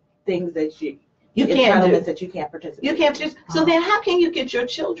 things that you can't do, that you can't participate. You can't participate. So then how can you get your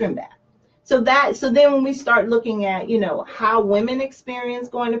children back? So then when we start looking at, how women experience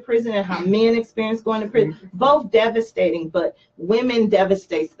going to prison and how men experience going to prison, both devastating, but women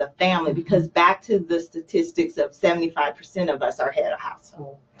devastates the family, because back to the statistics of 75% of us are head of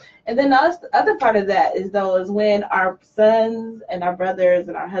household. And then the other part of that is when our sons and our brothers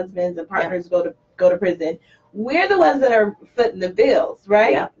and our husbands and partners go to prison, we're the ones that are footing the bills,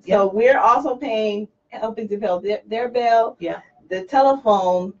 right? So we're also paying helping to pay their bill. Yeah. The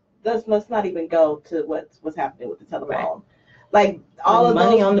telephone, let's not even go to what's happening with the telephone. Right. Like all of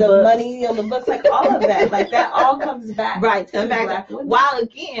money those, on the money on the books, like all of that, like that all comes back. Right. To Black women. While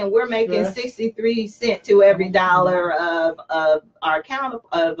again, we're making 63 cents to every dollar of our count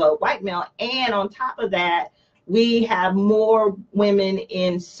of a white male, and on top of that, we have more women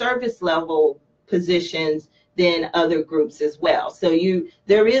in service level positions than other groups as well. So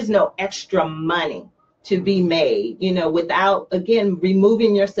there is no extra money to be made, without, again,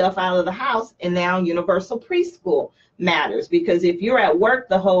 removing yourself out of the house. And now universal preschool matters, because if you're at work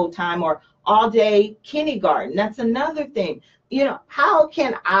the whole time or all day kindergarten, that's another thing. How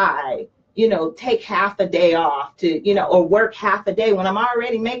can I, take half a day off to, or work half a day when I'm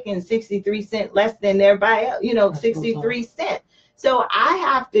already making 63 cents less than everybody else, 63 cents. So I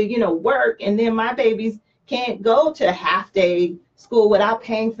have to, work, and then my babies can't go to half day school without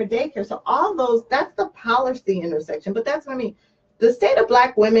paying for daycare. So all those, that's the policy intersection. But that's what I mean. The state of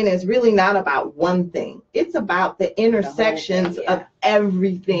Black women is really not about one thing. It's about the intersections of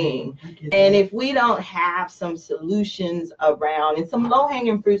everything. And if we don't have some solutions around, and some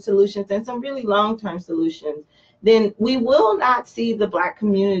low-hanging fruit solutions and some really long-term solutions, then we will not see the Black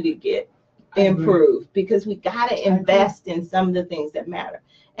community get improved, because we got to invest in some of the things that matter.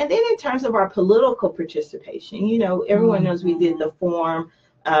 And then in terms of our political participation, everyone knows we did the forum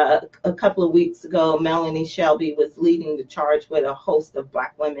a couple of weeks ago. Melanie Shelby was leading the charge with a host of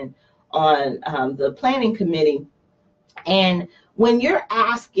Black women on the planning committee. And when you're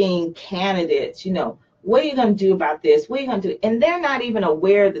asking candidates, what are you going to do about this? What are you going to do? And they're not even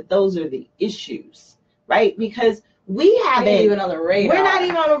aware that those are the issues, right? Because we haven't even on the radar. We're not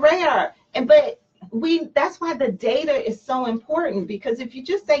even on the radar. That's why the data is so important, because if you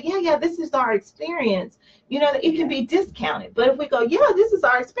just say, yeah, this is our experience, it can be discounted. But if we go, yeah, this is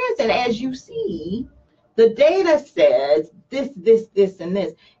our experience, and as you see, the data says this, and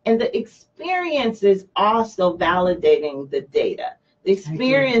this, and the experience is also validating the data. The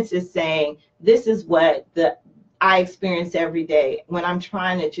experience is saying, this is what I experience every day when I'm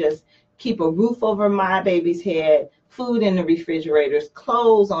trying to just keep a roof over my baby's head, food in the refrigerators,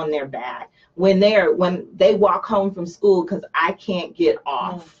 clothes on their back, when they walk home from school, because I can't get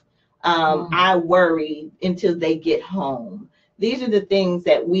off. I worry until they get home. These are the things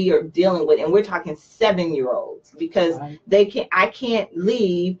that we are dealing with, and we're talking 7-year-olds, because I can't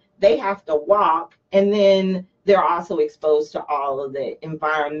leave. They have to walk, and then they're also exposed to all of the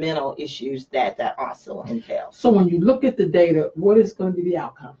environmental issues that also entails. So when you look at the data, what is going to be the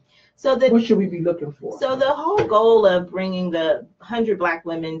outcome? What should we be looking for? So the whole goal of bringing the 100 Black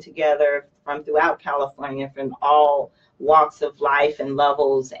women together from throughout California, from all walks of life and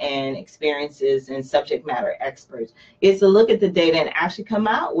levels and experiences and subject matter experts, is to look at the data and actually come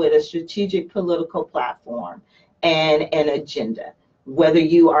out with a strategic political platform and an agenda. Whether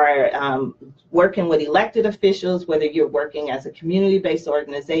you are working with elected officials, whether you're working as a community-based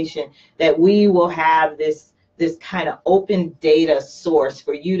organization, that we will have this kind of open data source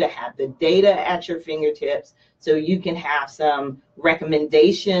for you to have the data at your fingertips, so you can have some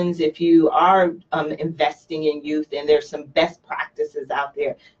recommendations if you are investing in youth, and there's some best practices out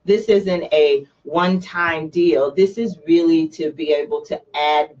there. This isn't a one-time deal. This is really to be able to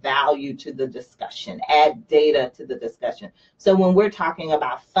add value to the discussion, add data to the discussion. So when we're talking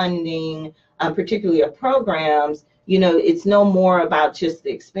about funding, particularly of programs, it's no more about just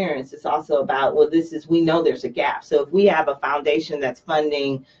the experience. It's also about, we know there's a gap. So if we have a foundation that's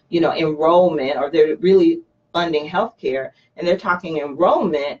funding, enrollment, or they're really funding healthcare, and they're talking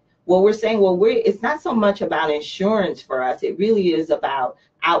enrollment, we're saying, it's not so much about insurance for us. It really is about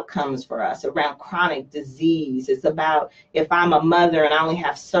outcomes for us around chronic disease. It's about, if I'm a mother and I only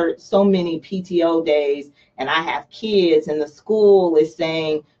have so many PTO days, and I have kids, and the school is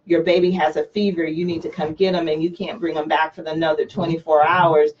saying, your baby has a fever, you need to come get them, and you can't bring them back for another 24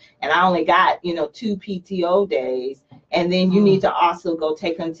 hours, and I only got 2 PTO days, and then you need to also go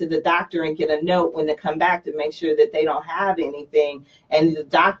take them to the doctor and get a note when they come back to make sure that they don't have anything, and the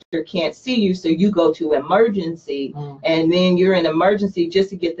doctor can't see you, so you go to emergency, and then you're in emergency just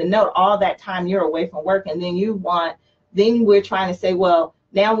to get the note. All that time you're away from work, and then we're trying to say, well,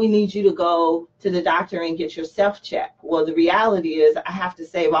 now we need you to go to the doctor and get your self-check. Well, the reality is I have to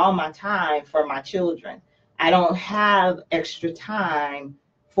save all my time for my children. I don't have extra time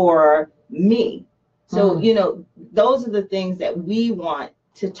for me. So, those are the things that we want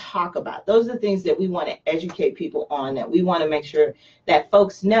to talk about. Those are the things that we want to educate people on, that we want to make sure that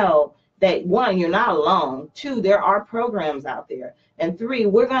folks know that, 1, you're not alone. 2, there are programs out there. And 3,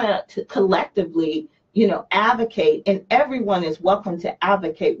 we're going to collectively advocate, and everyone is welcome to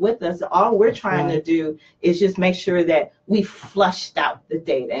advocate with us. All we're trying to do is just make sure that we flushed out the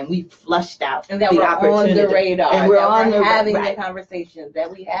data and we flushed out and that the we're opportunity. on the radar, and we're having right. the conversations,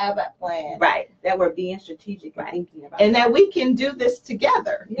 that we have a plan, right, that we're being strategic and thinking about, and that we can do this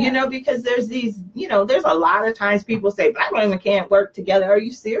together. Yeah. Because there's these, there's a lot of times people say Black women can't work together. Are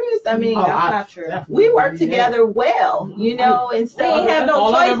you serious? I mean, that's not true. We work together well, and so we ain't have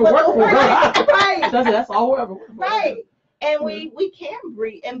no choice but to work. Right. That's all we ever work for. Right. And we can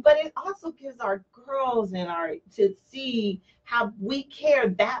breathe, but it also gives our girls to see how we care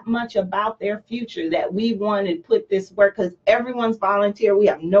that much about their future, that we want to put this work, because everyone's volunteer. We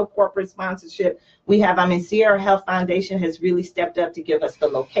have no corporate sponsorship. We have, Sierra Health Foundation has really stepped up to give us the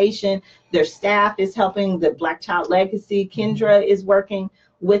location. Their staff is helping. The Black Child Legacy, Kendra is working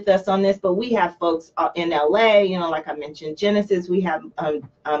with us on this, but we have folks in LA, like I mentioned, Genesis. We have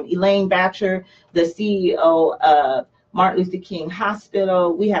Elaine Batcher, the CEO of Martin Luther King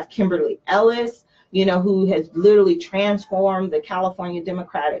Hospital. We have Kimberly Ellis, who has literally transformed the California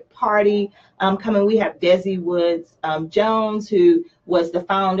Democratic Party coming. We have Desi Woods Jones, who was the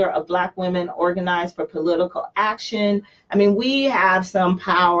founder of Black Women Organized for Political Action. We have some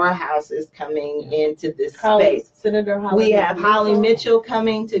powerhouses coming into this space. Senator we have Holly Mitchell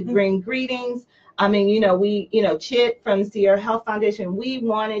coming to bring greetings. Chit from Sierra Health Foundation. We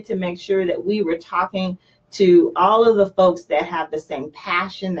wanted to make sure that we were talking to all of the folks that have the same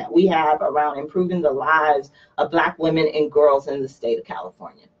passion that we have around improving the lives of Black women and girls in the state of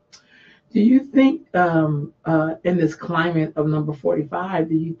California. Do you think in this climate of number 45,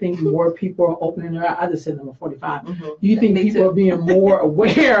 do you think more people are opening their eyes? I just said number 45. Mm-hmm. Do you think people are being more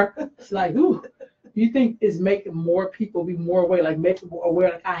aware? It's like, ooh. Do you think it's making more people be more aware, like make people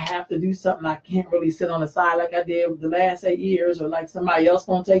aware, like I have to do something, I can't really sit on the side like I did the last 8 years, or like somebody else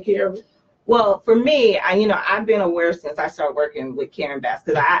gonna take care of it? Well, for me, I've been aware since I started working with Karen Bass,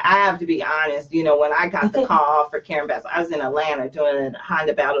 because I have to be honest, when I got the call for Karen Bass, I was in Atlanta doing a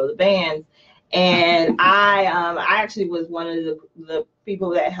Honda Battle of the Bands, and I actually was one of the people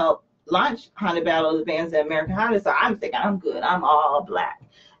that helped launch Honda Battle of the Bands at American Honda, so I'm thinking I'm good, I'm all Black.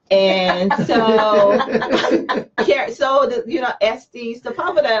 And so, Esty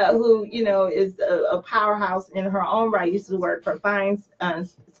Sepulveda, who, is a powerhouse in her own right, used to work for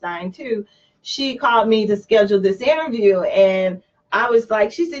Feinstein too. She called me to schedule this interview, and I was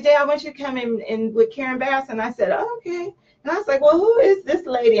like, she said, Jay, I want you to come in with Karen Bass. And I said, oh, okay. And I was like, well, who is this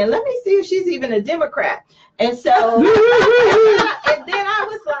lady? And let me see if she's even a Democrat. And so, and then I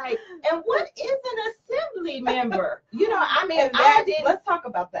was like, and what is an assembly member? Let's talk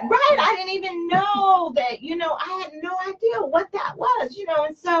about that. Right. I didn't even know that, I had no idea what that was,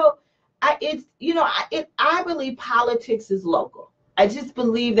 and so I believe politics is local. I just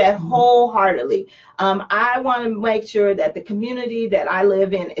believe that wholeheartedly. I want to make sure that the community that I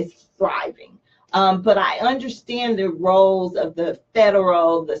live in is thriving. But I understand the roles of the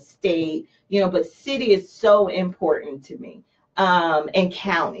federal, the state, but city is so important to me. And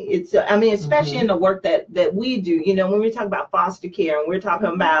county. It's, especially in the work that we do, when we talk about foster care and we're talking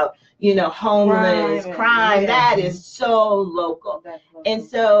about, homeless, crime, that is so local. And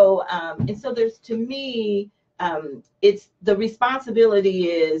so there's, to me, it's the responsibility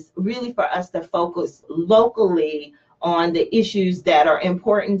is really for us to focus locally on the issues that are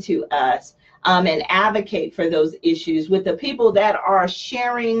important to us, and advocate for those issues with the people that are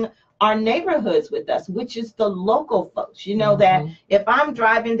sharing our neighborhoods with us, which is the local folks. That if I'm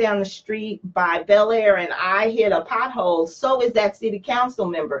driving down the street by Bel Air and I hit a pothole, so is that city council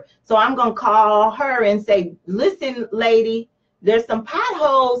member. So I'm gonna call her and say, listen, lady, there's some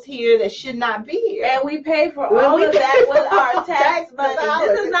potholes here that should not be here. And we pay for all of that with our tax money.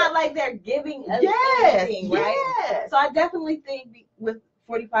 This is not like they're giving us anything, right? Yes. So I definitely think with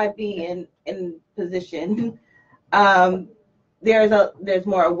 45 being in position, there's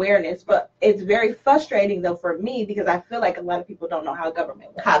more awareness, but it's very frustrating though for me, because I feel like a lot of people don't know how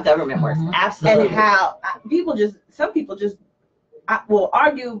government works. Absolutely. And how some people just will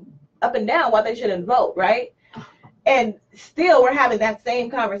argue up and down why they shouldn't vote, right? And still we're having that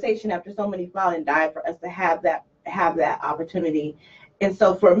same conversation after so many fought and died for us to have that opportunity. And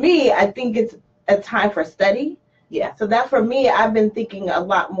so for me, I think it's a time for study. Yeah. So that for me, I've been thinking a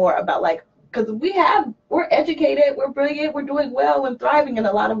lot more about, like, because we're educated, we're brilliant, we're doing well and thriving in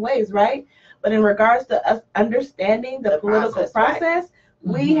a lot of ways, right? But in regards to us understanding the political process,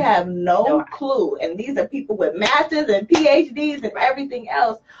 we have no clue. And these are people with masters and PhDs and everything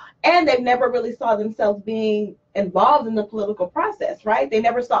else. And they've never really saw themselves being involved in the political process, right? They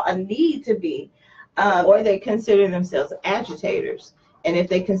never saw a need to be. Or they consider themselves agitators. And if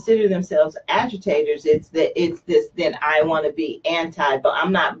they consider themselves agitators, it's this, then I want to be anti, but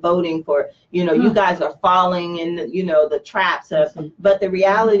I'm not voting for, you guys are falling in, the traps of, but the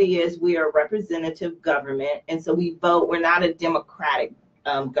reality is we are a representative government. And so we vote, we're not a democratic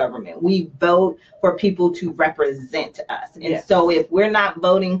government. We vote for people to represent us. And so if we're not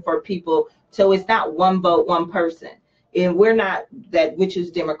voting for people, so it's not one vote, one person. And we're not that, which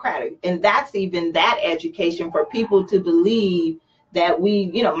is democratic. And that's even that education for people to believe that we,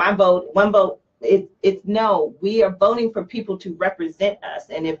 my vote, one vote, it's no, we are voting for people to represent us.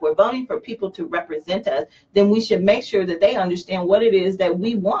 And if we're voting for people to represent us, then we should make sure that they understand what it is that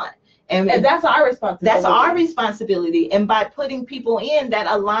we want. And that's our responsibility. That's our responsibility. And by putting people in that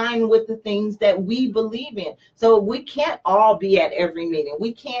align with the things that we believe in. So we can't all be at every meeting.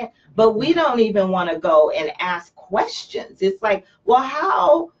 We can't, but we don't even want to go and ask questions. It's like, well,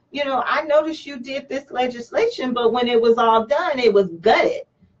 how, I noticed you did this legislation, but when it was all done, it was gutted,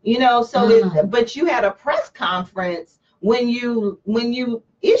 so but you had a press conference when you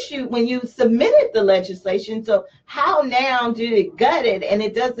submitted the legislation. So how now did it gut it and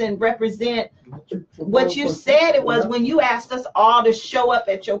it doesn't represent what you said it was when you asked us all to show up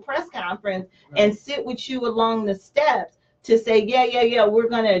at your press conference and sit with you along the steps to say, yeah, we're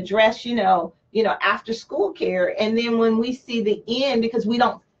going to address, after school care. And then when we see the end, because we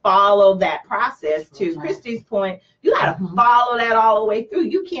don't follow that process, to Christy's point, you got to follow that all the way through.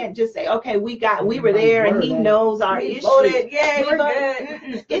 You can't just say, okay, we were there and he knows our issue. Voted, we're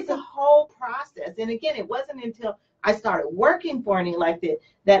good. It's a whole process. And again, it wasn't until I started working for an elected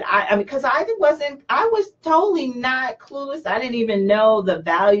that I mean, because I was totally not clueless. I didn't even know the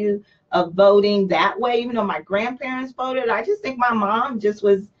value of voting that way. Even though my grandparents voted, I just think my mom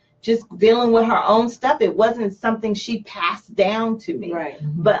was dealing with her own stuff. It wasn't something she passed down to me. Right.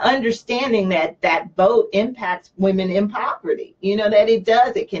 But understanding that vote impacts women in poverty, that it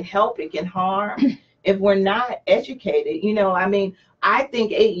does, it can help, it can harm if we're not educated. I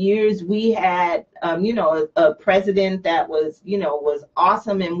think 8 years we had, a president that was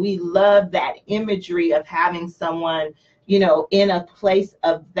awesome. And we loved that imagery of having someone, in a place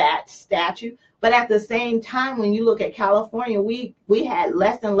of that stature. But at the same time, when you look at California, we had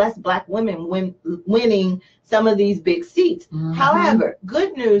less and less Black women winning some of these big seats. However,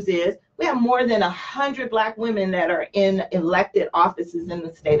 good news is we have more than 100 Black women that are in elected offices in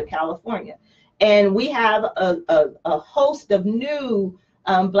the state of California. And we have a host of new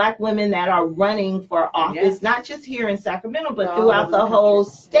Black women that are running for office, not just here in Sacramento, but throughout the whole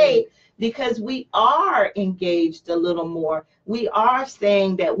state, because we are engaged a little more. We are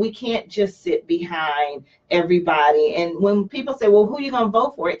saying that we can't just sit behind everybody. And when people say, well, who are you going to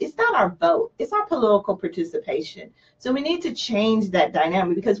vote for? It's not our vote. It's our political participation. So we need to change that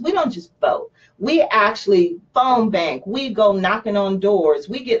dynamic, because we don't just vote. We actually phone bank. We go knocking on doors.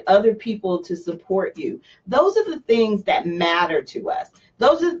 We get other people to support you. Those are the things that matter to us.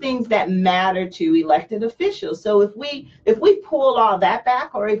 Those are the things that matter to elected officials. So if we pull all that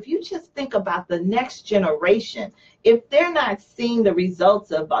back, or if you just think about the next generation, if they're not seeing the results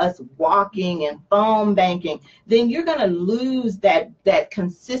of us walking and phone banking, then you're going to lose that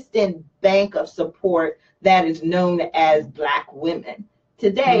consistent bank of support that is known as Black women.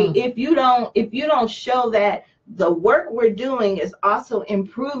 Today, if you don't show that the work we're doing is also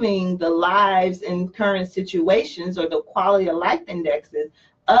improving the lives in current situations, or the quality of life indexes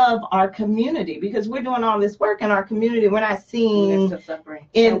of our community, because we're doing all this work in our community, we're not seeing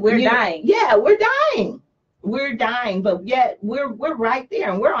we're dying. Yeah, we're dying. We're dying, but yet we're right there,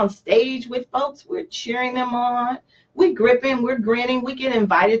 and we're on stage with folks. We're cheering them on. We're gripping, we're grinning. We get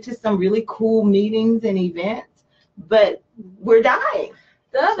invited to some really cool meetings and events, but we're dying.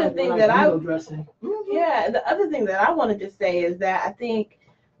 The other thing that the other thing that I wanted to say is that I think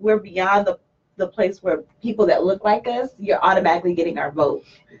we're beyond the place where people that look like us, you're automatically getting our vote.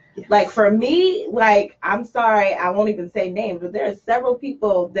 Yes. Like for me, I'm sorry, I won't even say names, but there are several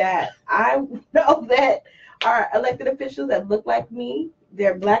people that I know that are elected officials that look like me.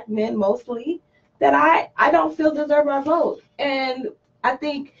 They're Black men mostly, that I don't feel deserve our vote. And I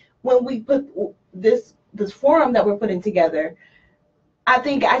think when we put this forum that we're putting together, I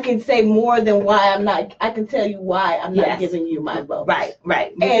think I can say more than why I'm not. I can tell you why I'm not giving you my vote. Right.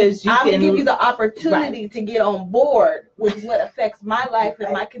 Because I'm going to give you the opportunity to get on board with what affects my life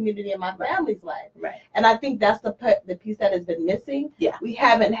and my community and my family's life. Right. And I think that's the piece that has been missing. Yeah. We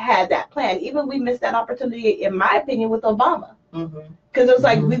haven't had that plan. Even we missed that opportunity, in my opinion, with Obama. Because it was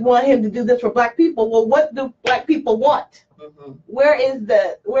like, we want him to do this for Black people. Well, what do Black people want? Where is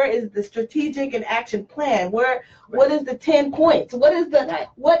the strategic and action plan? What is the 10 points? What is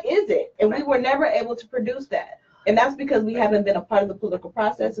it? And we were never able to produce that. And that's because we haven't been a part of the political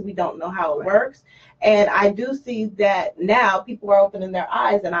process and we don't know how it works. And I do see that now people are opening their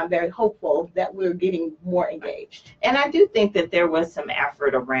eyes, and I'm very hopeful that we're getting more engaged. And I do think that there was some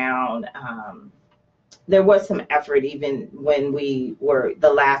effort around, there was some effort even when we were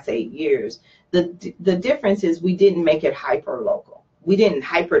the last 8 years. The difference is we didn't make it hyper local. We didn't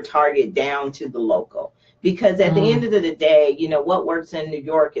hyper target down to the local. Because at the end of the day, you know, what works in New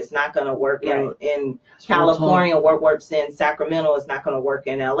York is not going to work in California. What works in Sacramento is not going to work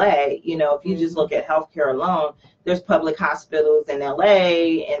in LA. You know, if you just look at healthcare alone, there's public hospitals in LA,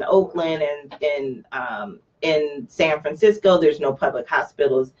 in Oakland, and in San Francisco. There's no public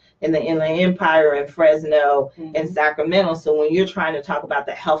hospitals in the Inland Empire, in Fresno, and Sacramento. So when you're trying to talk about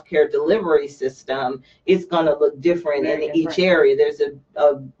the healthcare delivery system, it's going to look different in each area. There's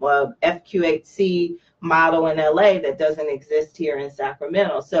a FQHC model in LA that doesn't exist here in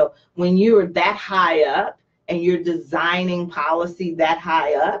Sacramento. So when you're that high up and you're designing policy that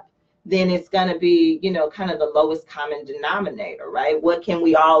high up, then it's going to be, you know, kind of the lowest common denominator, right? What can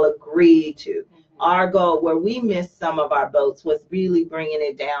we all agree to? Our goal, where we missed some of our boats, was really bringing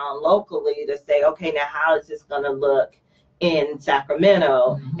it down locally to say, okay, now how is this going to look in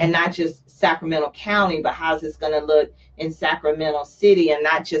Sacramento, and not just Sacramento County, but how's this going to look in Sacramento City, and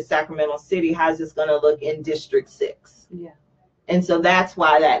not just Sacramento City, how's this going to look in District 6? Yeah. And so that's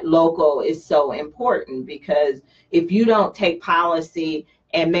why that local is so important, because if you don't take policy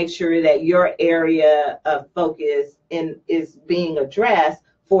and make sure that your area of focus is being addressed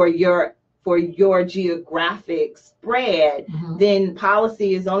for your geographic spread, then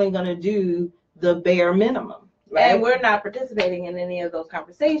policy is only going to do the bare minimum. Right? And we're not participating in any of those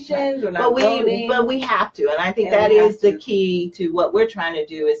conversations. We're not voting. But we have to. And I think that is the key to what we're trying to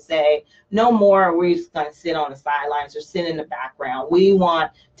do, is say, no more are we just going to sit on the sidelines or sit in the background. We want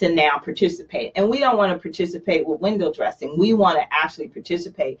to now participate. And we don't want to participate with window dressing. We want to actually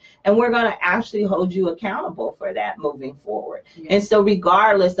participate. And we're going to actually hold you accountable for that moving forward. Yeah. And so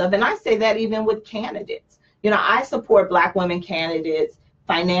regardless of, and I say that even with candidates, you know, I support Black women candidates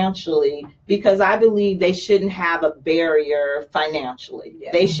financially, because I believe they shouldn't have a barrier financially.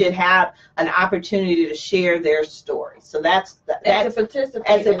 Yeah. They should have an opportunity to share their story. So that's to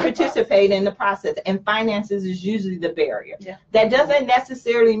participate in the process. And finances is usually the barrier. Yeah. That doesn't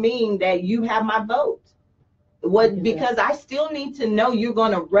necessarily mean that you have my vote. Because I still need to know you're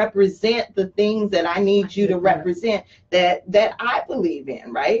going to represent the things that I need you to represent, that I believe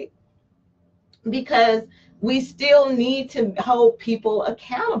in, right? Because we still need to hold people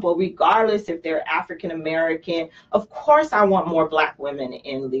accountable, regardless if they're African American. Of course, I want more Black women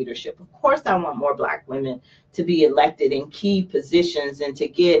in leadership. Of course, I want more Black women to be elected in key positions and to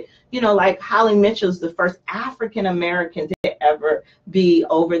get, you know, like Holly Mitchell's the first African American to ever be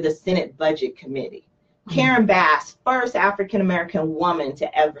over the Senate Budget Committee. Karen Bass, first African American woman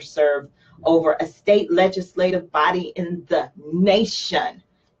to ever serve over a state legislative body in the nation.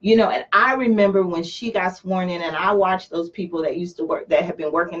 You know, and I remember when she got sworn in, and I watched those people that used to work, that have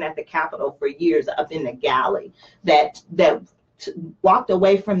been working at the Capitol for years up in the galley, that walked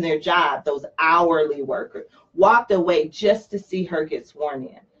away from their job, those hourly workers, walked away just to see her get sworn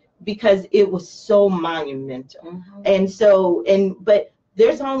in, because it was so monumental. And so, but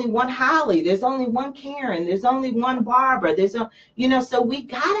there's only one Holly, there's only one Karen, there's only one Barbara, you know, so we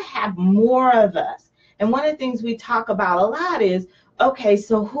gotta have more of us. And one of the things we talk about a lot is, okay,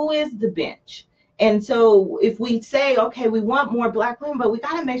 so who is the bench? And so if we say, okay, we want more Black women, but we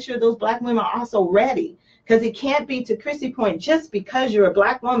got to make sure those Black women are also ready, because it can't be, to Chrissy's point, just because you're a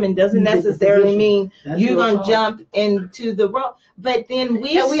Black woman doesn't necessarily mean you're going to jump into the role. But then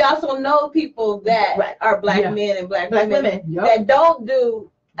we also know people that are Black men and Black women that don't do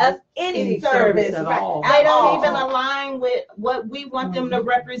us any service at all. They don't even align with what we want them to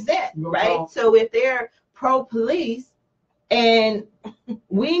represent, right? So if they're pro-police, and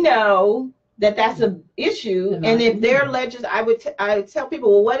we know that that's an issue, and if their I would tell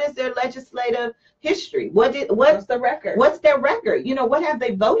people, well, what is their legislative history? What's the record? What's their record? You know, what have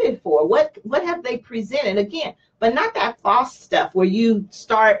they voted for? What have they presented? Again, but not that false stuff where you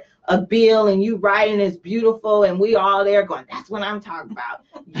start a bill and you write and it's beautiful and we all there going, that's what I'm talking about,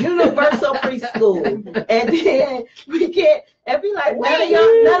 universal preschool, and then we get and be like,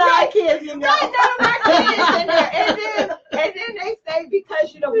 none of our kids, you know, none of our kids in there, and then they say,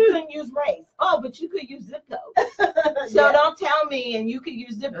 because, you know, we couldn't use race. Oh, but you could use zip codes. So don't tell me, and you can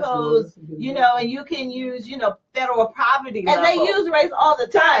use zip codes, you know, and you can use, you know, federal poverty level. And they use race all the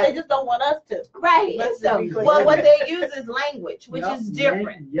time. They just don't want us to. Right. So, well, what they use is language, which is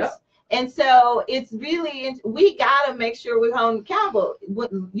different. And so it's really, we got to make sure we're home accountable.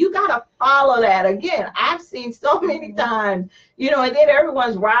 You got to follow that. Again, I've seen so many times, you know, and then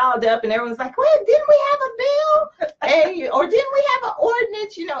everyone's riled up and everyone's like, wait, didn't we have a bill? Or didn't we have an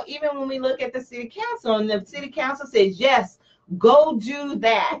ordinance? You know, even when we look at the city council and the city council says, yes, go do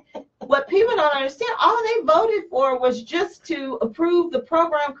that. What people don't understand, all they voted for was just to approve the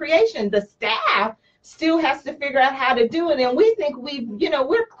program creation. The staff still has to figure out how to do it, and we think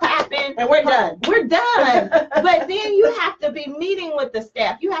we're clapping and we're done. We're done. But then you have to be meeting with the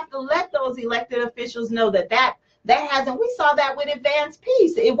staff. You have to let those elected officials know that hasn't. We saw that with Advanced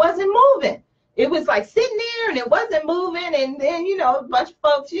Peace. It wasn't moving. It was like sitting there and it wasn't moving. And then a bunch of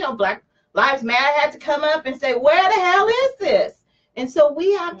folks, Black Lives Matter had to come up and say, where the hell is this? And so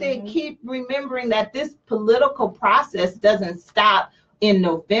we have to keep remembering that this political process doesn't stop in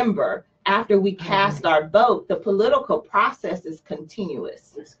November. After we cast our vote, the political process is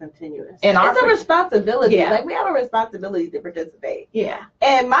continuous. It's continuous. And it's a responsibility. Yeah. Like, we have a responsibility to participate. Yeah.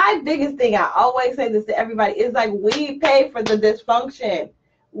 And my biggest thing, I always say this to everybody, is like, we pay for the dysfunction.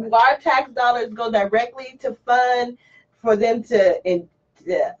 Our tax dollars go directly to fund for them to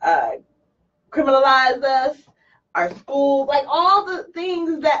criminalize us, our schools, like all the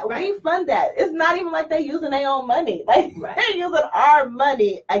things that we fund that. It's not even like they're using their own money. Like, they're using our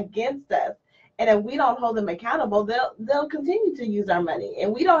money against us. And if we don't hold them accountable, they'll continue to use our money.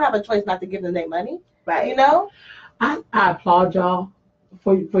 And we don't have a choice not to give them their money. Right. You know? I applaud y'all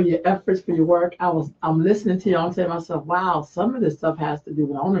for your efforts, for your work. I'm listening to y'all and saying to myself, wow, some of this stuff has to do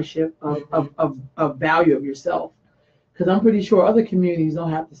with ownership of value of yourself. Because I'm pretty sure other communities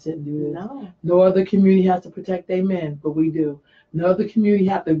don't have to sit and do this. No other community has to protect their men, but we do. No other community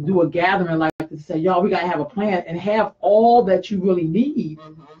have to do a gathering like this to say, y'all, we got to have a plan and have all that you really need.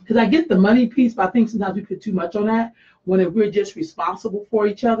 Because I get the money piece, but I think sometimes we put too much on that. When if we're just responsible for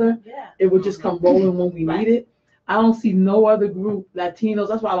each other, it will just come rolling when we need it. I don't see no other group, Latinos,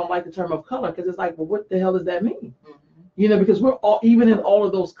 that's why I don't like the term of color, because it's like, well, what the hell does that mean? Because we're all, even in all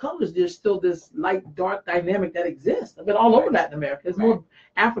of those colors, there's still this light, dark dynamic that exists. I mean, all over Latin America. There's more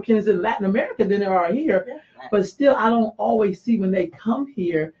Africans in Latin America than there are here. But still, I don't always see when they come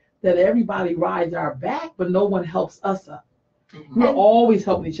here that everybody rides our back, but no one helps us up. We're always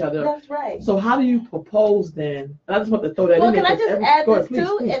helping each other. That's right. So how do you propose then? I just want to throw that in there. Well, can I just add this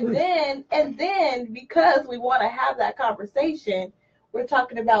too? Please. And then because we want to have that conversation, we're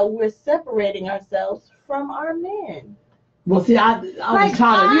talking about we're separating ourselves from our men. Well, see, I'm like,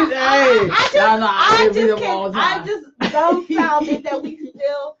 trying to. I just dumbfounded that we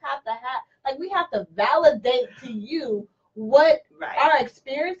still have to have, we have to validate to you what our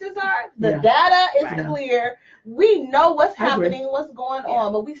experiences are. The data is clear. We know what's happening, what's going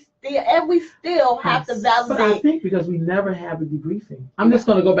on, but we still have to validate. But I think because we never have a debriefing. I'm just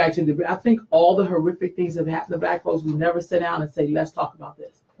going to go back to the debrief. I think all the horrific things that happened to Black folks, we never sit down and say, let's talk about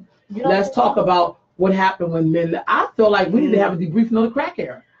this. Let's talk about what happened when men. I feel like we need to have a debriefing on the crack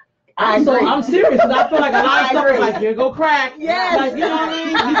era. I'm serious, because I feel like a lot of stuff is like, here go crack. Yes. Like, you know what I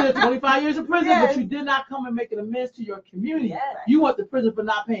mean? You did 25 years in prison, but you did not come and make an amends to your community. Yes. You went to prison for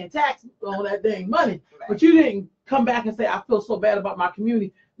not paying tax on that dang money. But you didn't come back and say, I feel so bad about my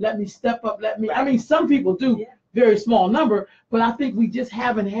community. Let me step up. I mean, some people do, very small number, but I think we just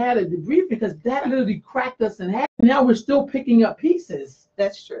haven't had a debriefing because that literally cracked us in half. Now we're still picking up pieces.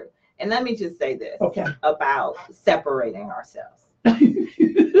 That's true. And let me just say this about separating ourselves.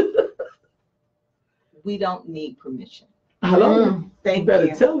 We don't need permission. Hello? Thank you better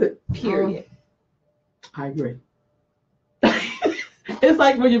you. Tell it. Period. I agree. It's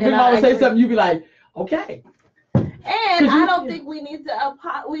like when your big mama say something, you be like, okay. And I don't think we need to,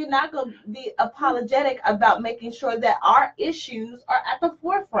 we're not going to be apologetic about making sure that our issues are at the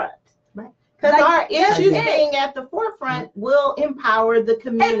forefront. Because our issues being at the forefront will empower the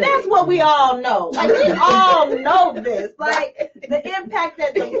community. And that's what we all know. Like, we all know this. Like, the impact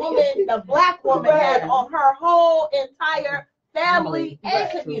that the Black woman had on her whole entire family and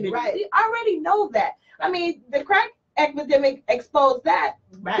community. We already know that. I mean, the crack epidemic exposed that.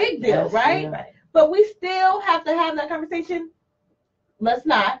 Big deal, right? But we still have to have that conversation. Let's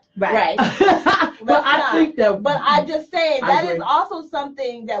not. Right. But I think that. But I just say that is also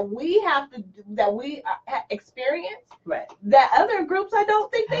something that we have to, that we experience. Right. That other groups, I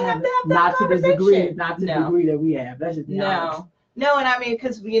don't think they have to have that conversation. Not to the degree that we have. That's just no, and I mean,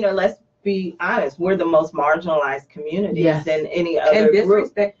 because let's be honest, we're the most marginalized community than any other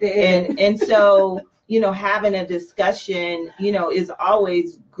group, and so. Having a discussion, is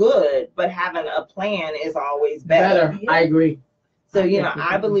always good, but having a plan is always better. I agree. So,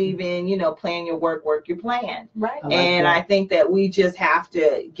 I believe in, plan your work, work your plan. Right. I think that we just have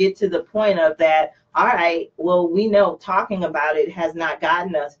to get to the point of that. All right, well, we know talking about it has not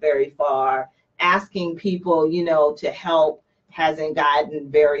gotten us very far. Asking people, to help hasn't gotten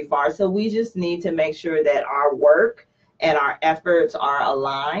very far. So we just need to make sure that our work and our efforts are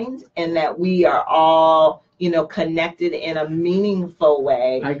aligned and that we are all, connected in a meaningful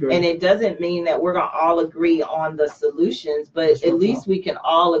way. I agree. And it doesn't mean that we're going to all agree on the solutions, but at least we can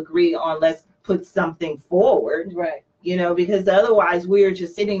all agree on let's put something forward. Right. Because otherwise we're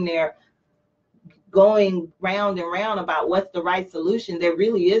just sitting there going round and round about what's the right solution. There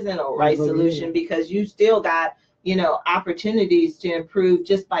really isn't a right solution because you still got, opportunities to improve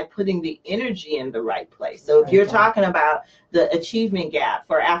just by putting the energy in the right place. So if you're talking about the achievement gap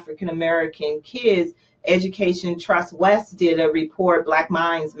for African American kids, Education Trust West did a report, Black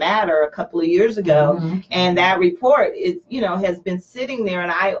Minds Matter, a couple of years ago, and that report is, has been sitting there,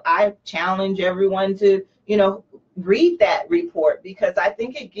 and I challenge everyone to, read that report because I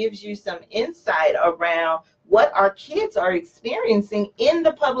think it gives you some insight around what our kids are experiencing in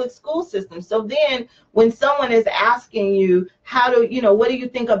the public school system. So then when someone is asking you what do you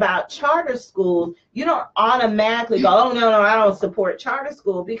think about charter schools, you don't automatically go, oh, no, I don't support charter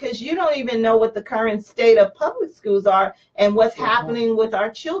school, because you don't even know what the current state of public schools are and what's happening with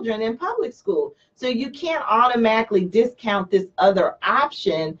our children in public school. So you can't automatically discount this other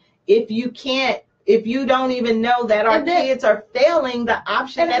option if you don't even know that our kids are failing the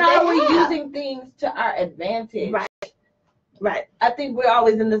option that they have. And how are we using things to our advantage? Right. I think we're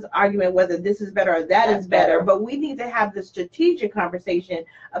always in this argument whether this is better or that is better, but we need to have the strategic conversation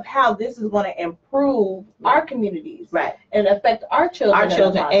of how this is going to improve our communities, and affect our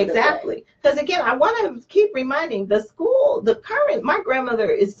children. Exactly. Because again, I want to keep reminding my grandmother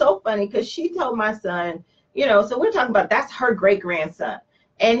is so funny because she told my son, so we're talking about that's her great grandson.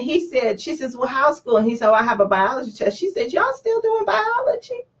 And she says, well, how's school? And he said, well, I have a biology test. She said, y'all still doing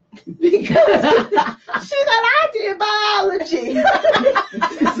biology? Because she said, I did biology. And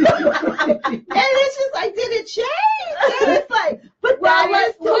it's just like, did it change? And it's like, but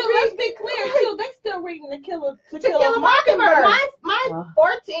let's be clear too. They still reading To Kill a Mockingbird. My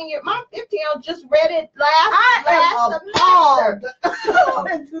 15-year-old just read it last semester.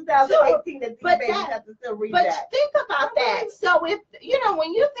 In 2018, but have to still read that. Think about that. So if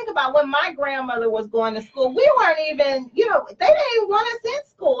when you think about when my grandmother was going to school, we weren't even, they didn't even want us in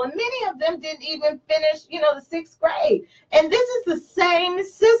school, and many of them didn't even finish, the 6th grade. And this is the same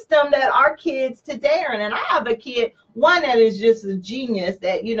system that our kids today are in. And I have a kid, one that is just a genius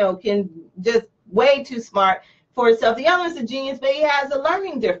that, can just way too smart for himself. The other is a genius, but he has a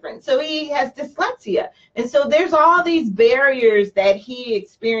learning difference. So he has dyslexia. And so there's all these barriers that he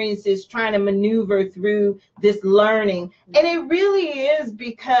experiences trying to maneuver through this learning. And it really is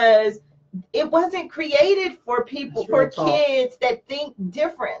because it wasn't created for people, for kids that think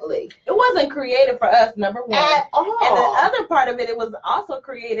differently. It wasn't created for us, number one. At all. And the other part of it was also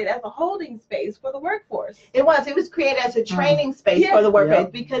created as a holding space for the workworkforce. It was created as a training space for the workplace.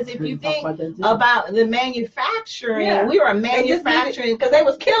 Because if you think about the manufacturing, we were manufacturing because they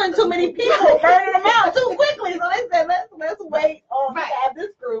was killing too many people, burning them out too quickly. So they said, let's wait on to have this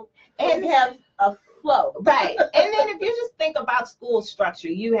group and have a flow. Right. And then if you just think about school structure,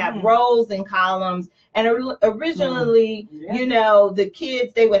 you have rows and columns. And originally, the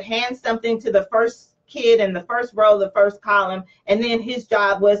kids, they would hand something to the first kid in the first row, the first column, and then his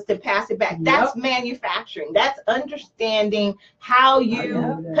job was to pass it back. That's manufacturing. That's understanding how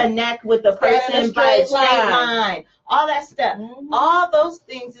you connect with the person by a straight line. All that stuff. All those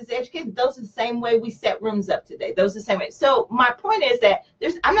things is education. Those are the same way we set rooms up today. Those are the same way. So my point is that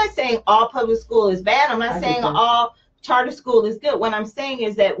I'm not saying all public school is bad. I'm not saying all charter school is good. What I'm saying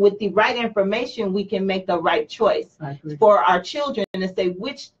is that with the right information, we can make the right choice for our children and say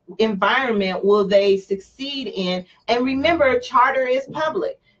which environment will they succeed in. And remember, charter is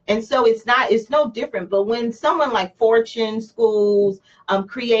public. And so it's no different. But when someone like Fortune Schools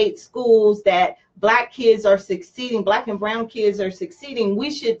creates schools that Black kids are succeeding, Black and brown kids are succeeding, we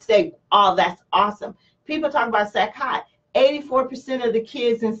should say, oh, that's awesome. People talk about Sac High. 84% of the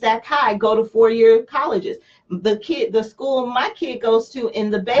kids in Sac High go to 4-year colleges. The school my kid goes to in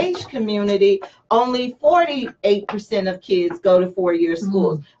the beige community, only 48% of kids go to 4-year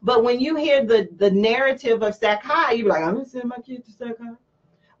schools. But when you hear the narrative of Sac High, you're like, I'm going to send my kid to Sac High.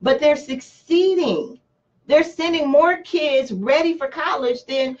 But they're succeeding. They're sending more kids ready for college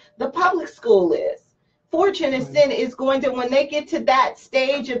than the public school is. Fortune is going to, when they get to that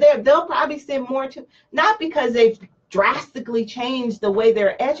stage of they'll probably send more to, not because they've drastically change the way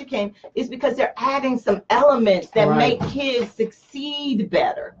they're educating is because they're adding some elements that make kids succeed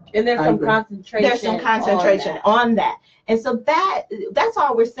better. And there's some concentration. There's some concentration on that. And so that's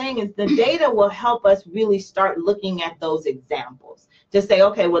all we're saying is the data will help us really start looking at those examples to say,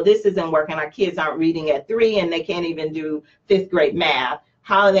 okay, well, this isn't working. Our kids aren't reading at 3 and they can't even do 5th grade math.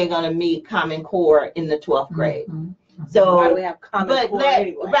 How are they going to meet Common Core in the 12th grade? So why do we have Common Core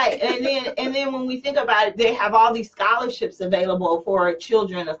anyway? Right, and then when we think about it, they have all these scholarships available for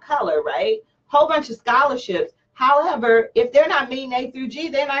children of color, right? Whole bunch of scholarships. However, if they're not meeting A through G,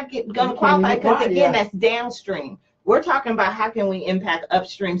 they're not going to qualify because, again, that's downstream. We're talking about how can we impact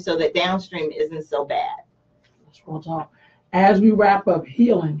upstream so that downstream isn't so bad. That's real talk. As we wrap up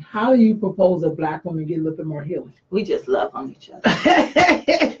healing, how do you propose that Black women get a little bit more healing? We just love on each other.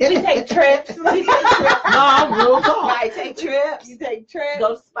 We take trips. No, real talk. Right, take trips. You take trips.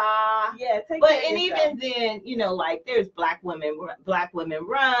 Go to spa. Yeah, take But and even then, like there's Black Women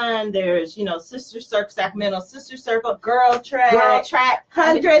Run. There's Sister Circle, Sacramento Sister Circle, Girl Track,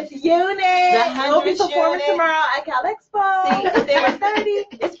 100th unit. The 100th we'll be performing unit tomorrow at Cal Expo. See, there were 30,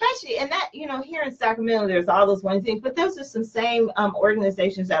 especially and that here in Sacramento, there's all those one things, but those are some same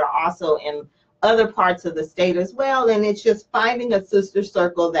organizations that are also in other parts of the state as well, and it's just finding a sister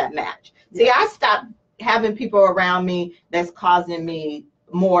circle that match. See, I stopped having people around me that's causing me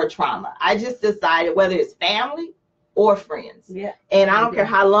more trauma. I just decided whether it's family or friends. Yeah. And I don't care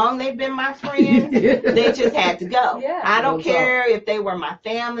how long they've been my friends, they just had to go. Yeah. I don't care if they were my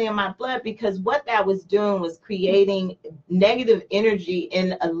family and my blood, because what that was doing was creating negative energy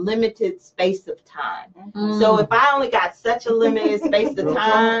in a limited space of time. So if I only got such a limited space of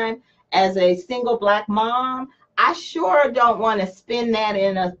time as a single Black mom, I sure don't want to spend that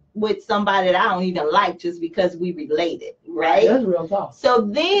with somebody that I don't even like just because we related, right? That's real talk. So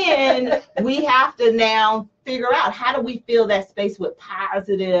then we have to now figure out how do we fill that space with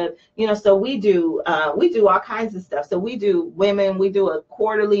positive, so we do all kinds of stuff. So we do a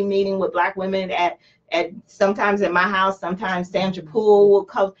quarterly meeting with Black women at sometimes at my house, sometimes Sandra Poole will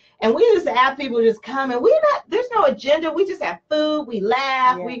come, and we just have people just come, and there's no agenda. We just have food, we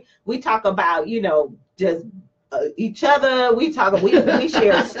laugh, we talk about, just each other, we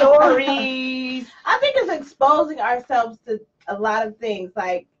share stories. I think it's exposing ourselves to a lot of things,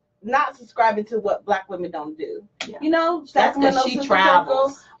 like not subscribing to what Black women don't do. That's because she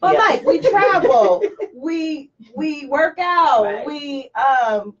travels. But like we travel, we work out, we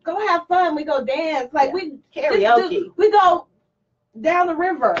go have fun, we go dance, like we karaoke, we go down the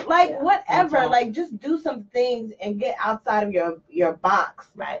river, like whatever, like just do some things and get outside of your box.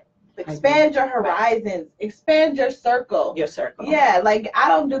 Right. Expand your horizons, expand your circle. Yeah, like I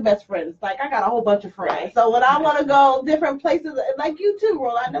don't do best friends. Like I got a whole bunch of friends. So when I want to go different places, like you too,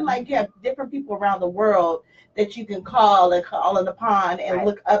 Rolanda, like you have different people around the world that you can call in the pond and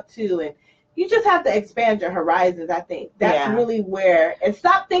look up to, and you just have to expand your horizons. I think that's really where, and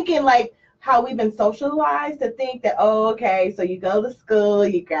stop thinking like how we've been socialized to think that, so you go to school,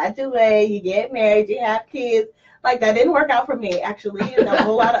 you graduate, you get married, you have kids. Like that didn't work out for me, actually, and a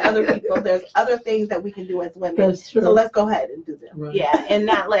whole lot of other people. There's other things that we can do as women. That's true. So let's go ahead and do them. Right. Yeah, and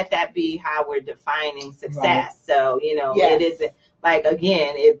not let that be how we're defining success. Right. So, it isn't like,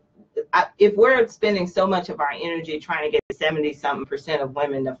 again, if we're spending so much of our energy trying to get 70-something% of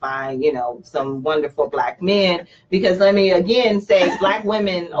women to find, some wonderful Black men, because let me again say Black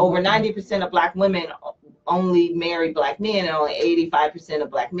women, over 90% of Black women only marry Black men, and only 85%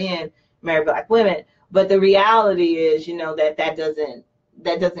 of Black men marry Black women. But the reality is, that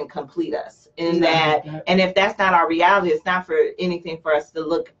doesn't complete us. And if that's not our reality, it's not for anything for us to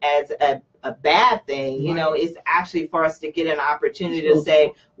look as a bad thing. It's actually for us to get an opportunity to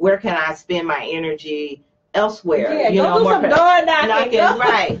say, where can I spend my energy elsewhere? Go do some door knocking.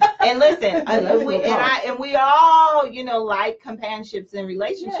 Right. And listen, we all, like companionships and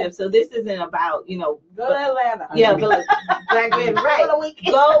relationships. So this isn't about, go to Atlanta. Yeah, but Black women, right.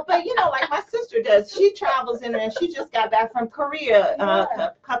 Go, but like my sister does. She travels in, and she just got back from Korea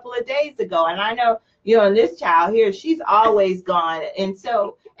a couple of days ago. And I know, and this child here, she's always gone. And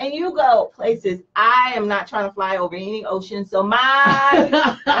so, and you go places. I am not trying to fly over any ocean, so my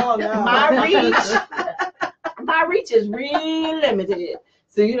reach is really limited.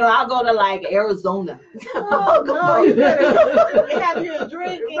 So I'll go to like Arizona. Oh no, you better have your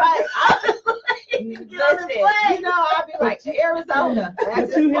drink. Right. I'll be like Arizona.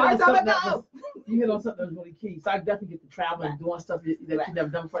 That's as far as I'm gonna go. You hit on something that's really key. So I definitely get to travel and doing stuff that you've never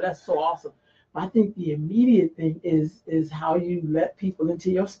done before. That's so awesome. But I think the immediate thing is how you let people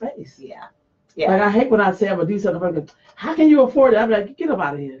into your space. Yeah. Yeah. Like I hate when I say I'm gonna do something. I'm like, how can you afford it? I'm like, get up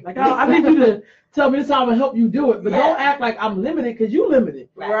out of here. Like I need you to tell me this how I'm gonna help you do it, but don't act like I'm limited because you limited.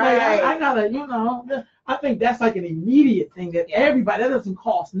 Right. Like, I gotta, I think that's like an immediate thing that everybody, that doesn't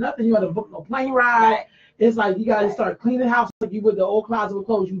cost nothing. You got to book no plane ride. Right. It's like you got to start cleaning the house like you would the old closet with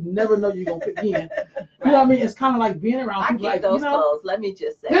clothes you never know you're gonna fit in. You know what I mean? It's kind of like being around people I keep like those clothes. Let me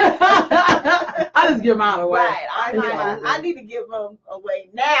just say. I just give mine away. Right. I need to give them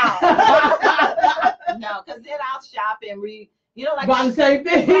away now. No, because then I'll shop and like buy the same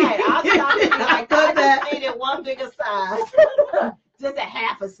thing. Right. I'll shop and be like, I just needed one bigger size. Just a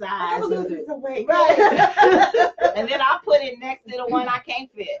half a size. Away. Right. And then I'll put it next to the one I can't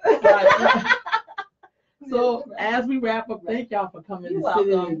fit. So as we wrap up, thank y'all for coming and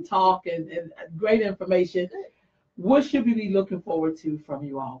sitting and talk and great information. What should we be looking forward to from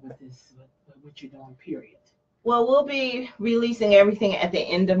you all with this, what you're doing, period? Well, we'll be releasing everything at the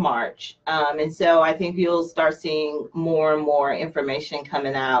end of March. And so I think you'll start seeing more and more information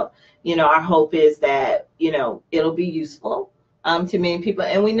coming out. Our hope is that, it'll be useful to many people.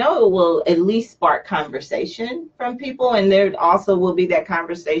 And we know it will at least spark conversation from people. And there also will be that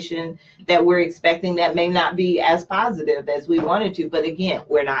conversation that we're expecting that may not be as positive as we wanted to. But again,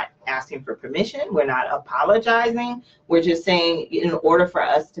 we're not asking for permission. We're not apologizing. We're just saying in order for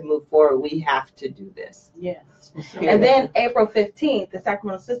us to move forward, we have to do this. Yes. And then April 15th, the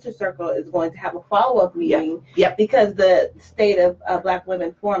Sacramento Sister Circle is going to have a follow-up meeting. Yep. Because the State of Black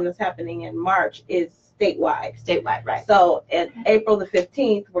Women Forum that's happening in March is statewide. Statewide, right. So on April the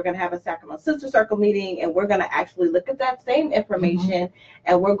 15th, we're going to have a Sacramento Sister Circle meeting, and we're going to actually look at that same information,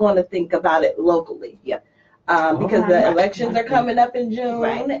 and we're going to think about it locally. Yep. Because the elections are coming up in June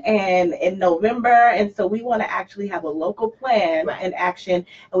and in November, and so we want to actually have a local plan and action.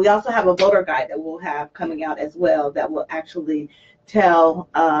 And we also have a voter guide that we'll have coming out as well that will actually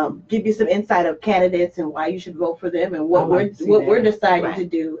give you some insight of candidates and why you should vote for them and what we're deciding to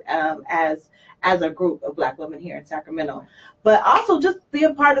do as a group of Black women here in Sacramento. But also just be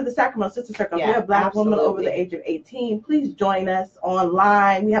a part of the Sacramento Sister Circle. If you're a Black woman over the age of 18, please join us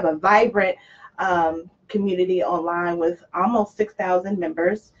online. We have a vibrant community online with almost 6,000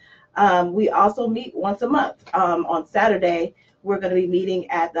 members. We also meet once a month. On Saturday, we're going to be meeting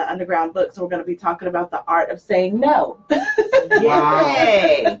at the Underground Book, so we're going to be talking about the art of saying no.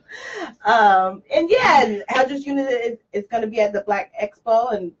 Yay! And Eldridge Unit is going to be at the Black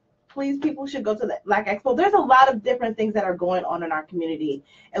Expo, and please, people should go to the Black Expo. There's a lot of different things that are going on in our community,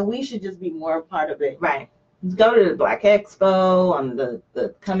 and we should just be more a part of it. Right. Go to the Black Expo on the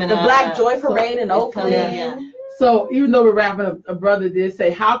coming up. The Black Joy Parade in Oakland. Yeah. So even though we're wrapping up, a brother did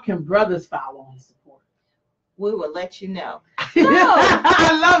say, how can brothers follow and support? We will let you know. No.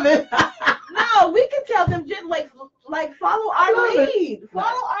 I love it. No, we can tell them just like follow our lead.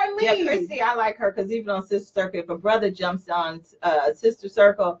 Follow our lead. Yeah, Christy, I like her because even on Sister Circle, if a brother jumps on Sister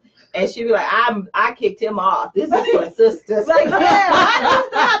Circle and she be like, I kicked him off. This is for sisters. Like, I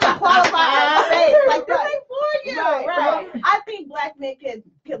just have to qualify our space. Like, this ain't for you. Right. I think Black men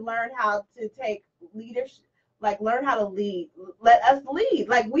can learn how to take leadership. Like, learn how to lead. Let us lead.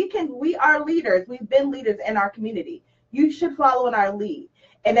 Like, we are leaders. We've been leaders in our community. You should follow in our lead.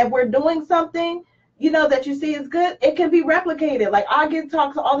 And if we're doing something, that you see is good, it can be replicated. Like, I get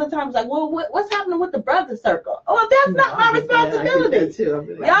talks all the time. It's like, well, what's happening with the brother circle? Oh, that's not my responsibility.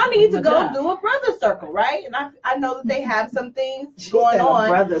 Y'all need to go do a brother circle, right? And I know that they have some things going on.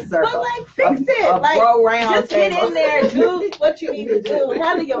 Brother circle. But, like, fix it. Like, just get in there, do what you need to do,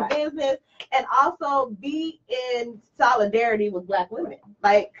 handle your business, and also be in solidarity with Black women.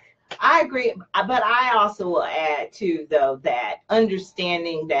 Like, I agree, but I also will add too, though, that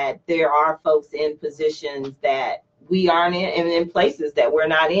understanding that there are folks in positions that we aren't in and in places that we're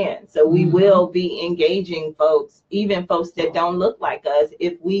not in. So we will be engaging folks, even folks that don't look like us,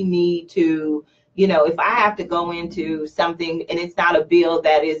 if we need to, if I have to go into something and it's not a bill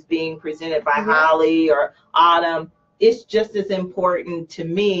that is being presented by Holly or Autumn, it's just as important to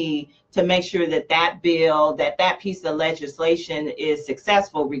me to make sure that bill, that piece of legislation is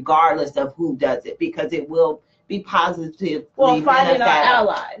successful regardless of who does it, because it will be positive. Well, finding our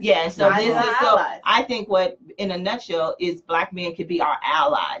allies. Yeah, so I think what, in a nutshell, is Black men can be our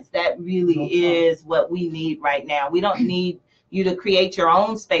allies. That really is what we need right now. We don't need you to create your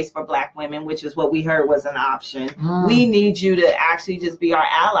own space for Black women, which is what we heard was an option. We need you to actually just be our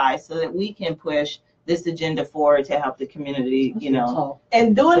allies so that we can push this agenda forward to help the community,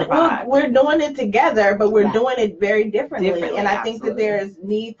 and we're doing it together, but we're doing it very differently. And I think that there's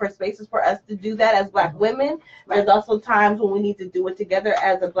need for spaces for us to do that as Black women. There's also times when we need to do it together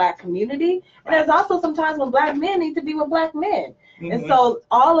as a Black community, and there's also some times when Black men need to be with Black men. And so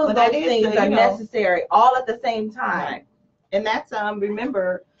all of Well, those things are necessary all at the same time. Right. And that's,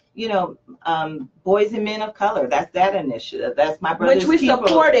 remember, Boys and Men of Color. That's that initiative. That's my brother's Which we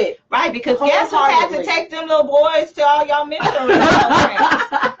supported. Right, because guess who had to take them little boys to all y'all mentoring programs?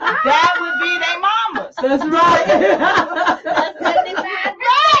 That would be their mamas. That's right. That's 75%.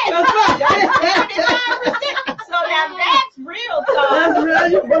 Right. That's right. That's 75%. So now that's real talk. That's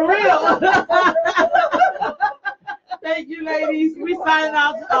real, for real. Thank you, ladies. We signing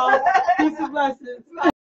out.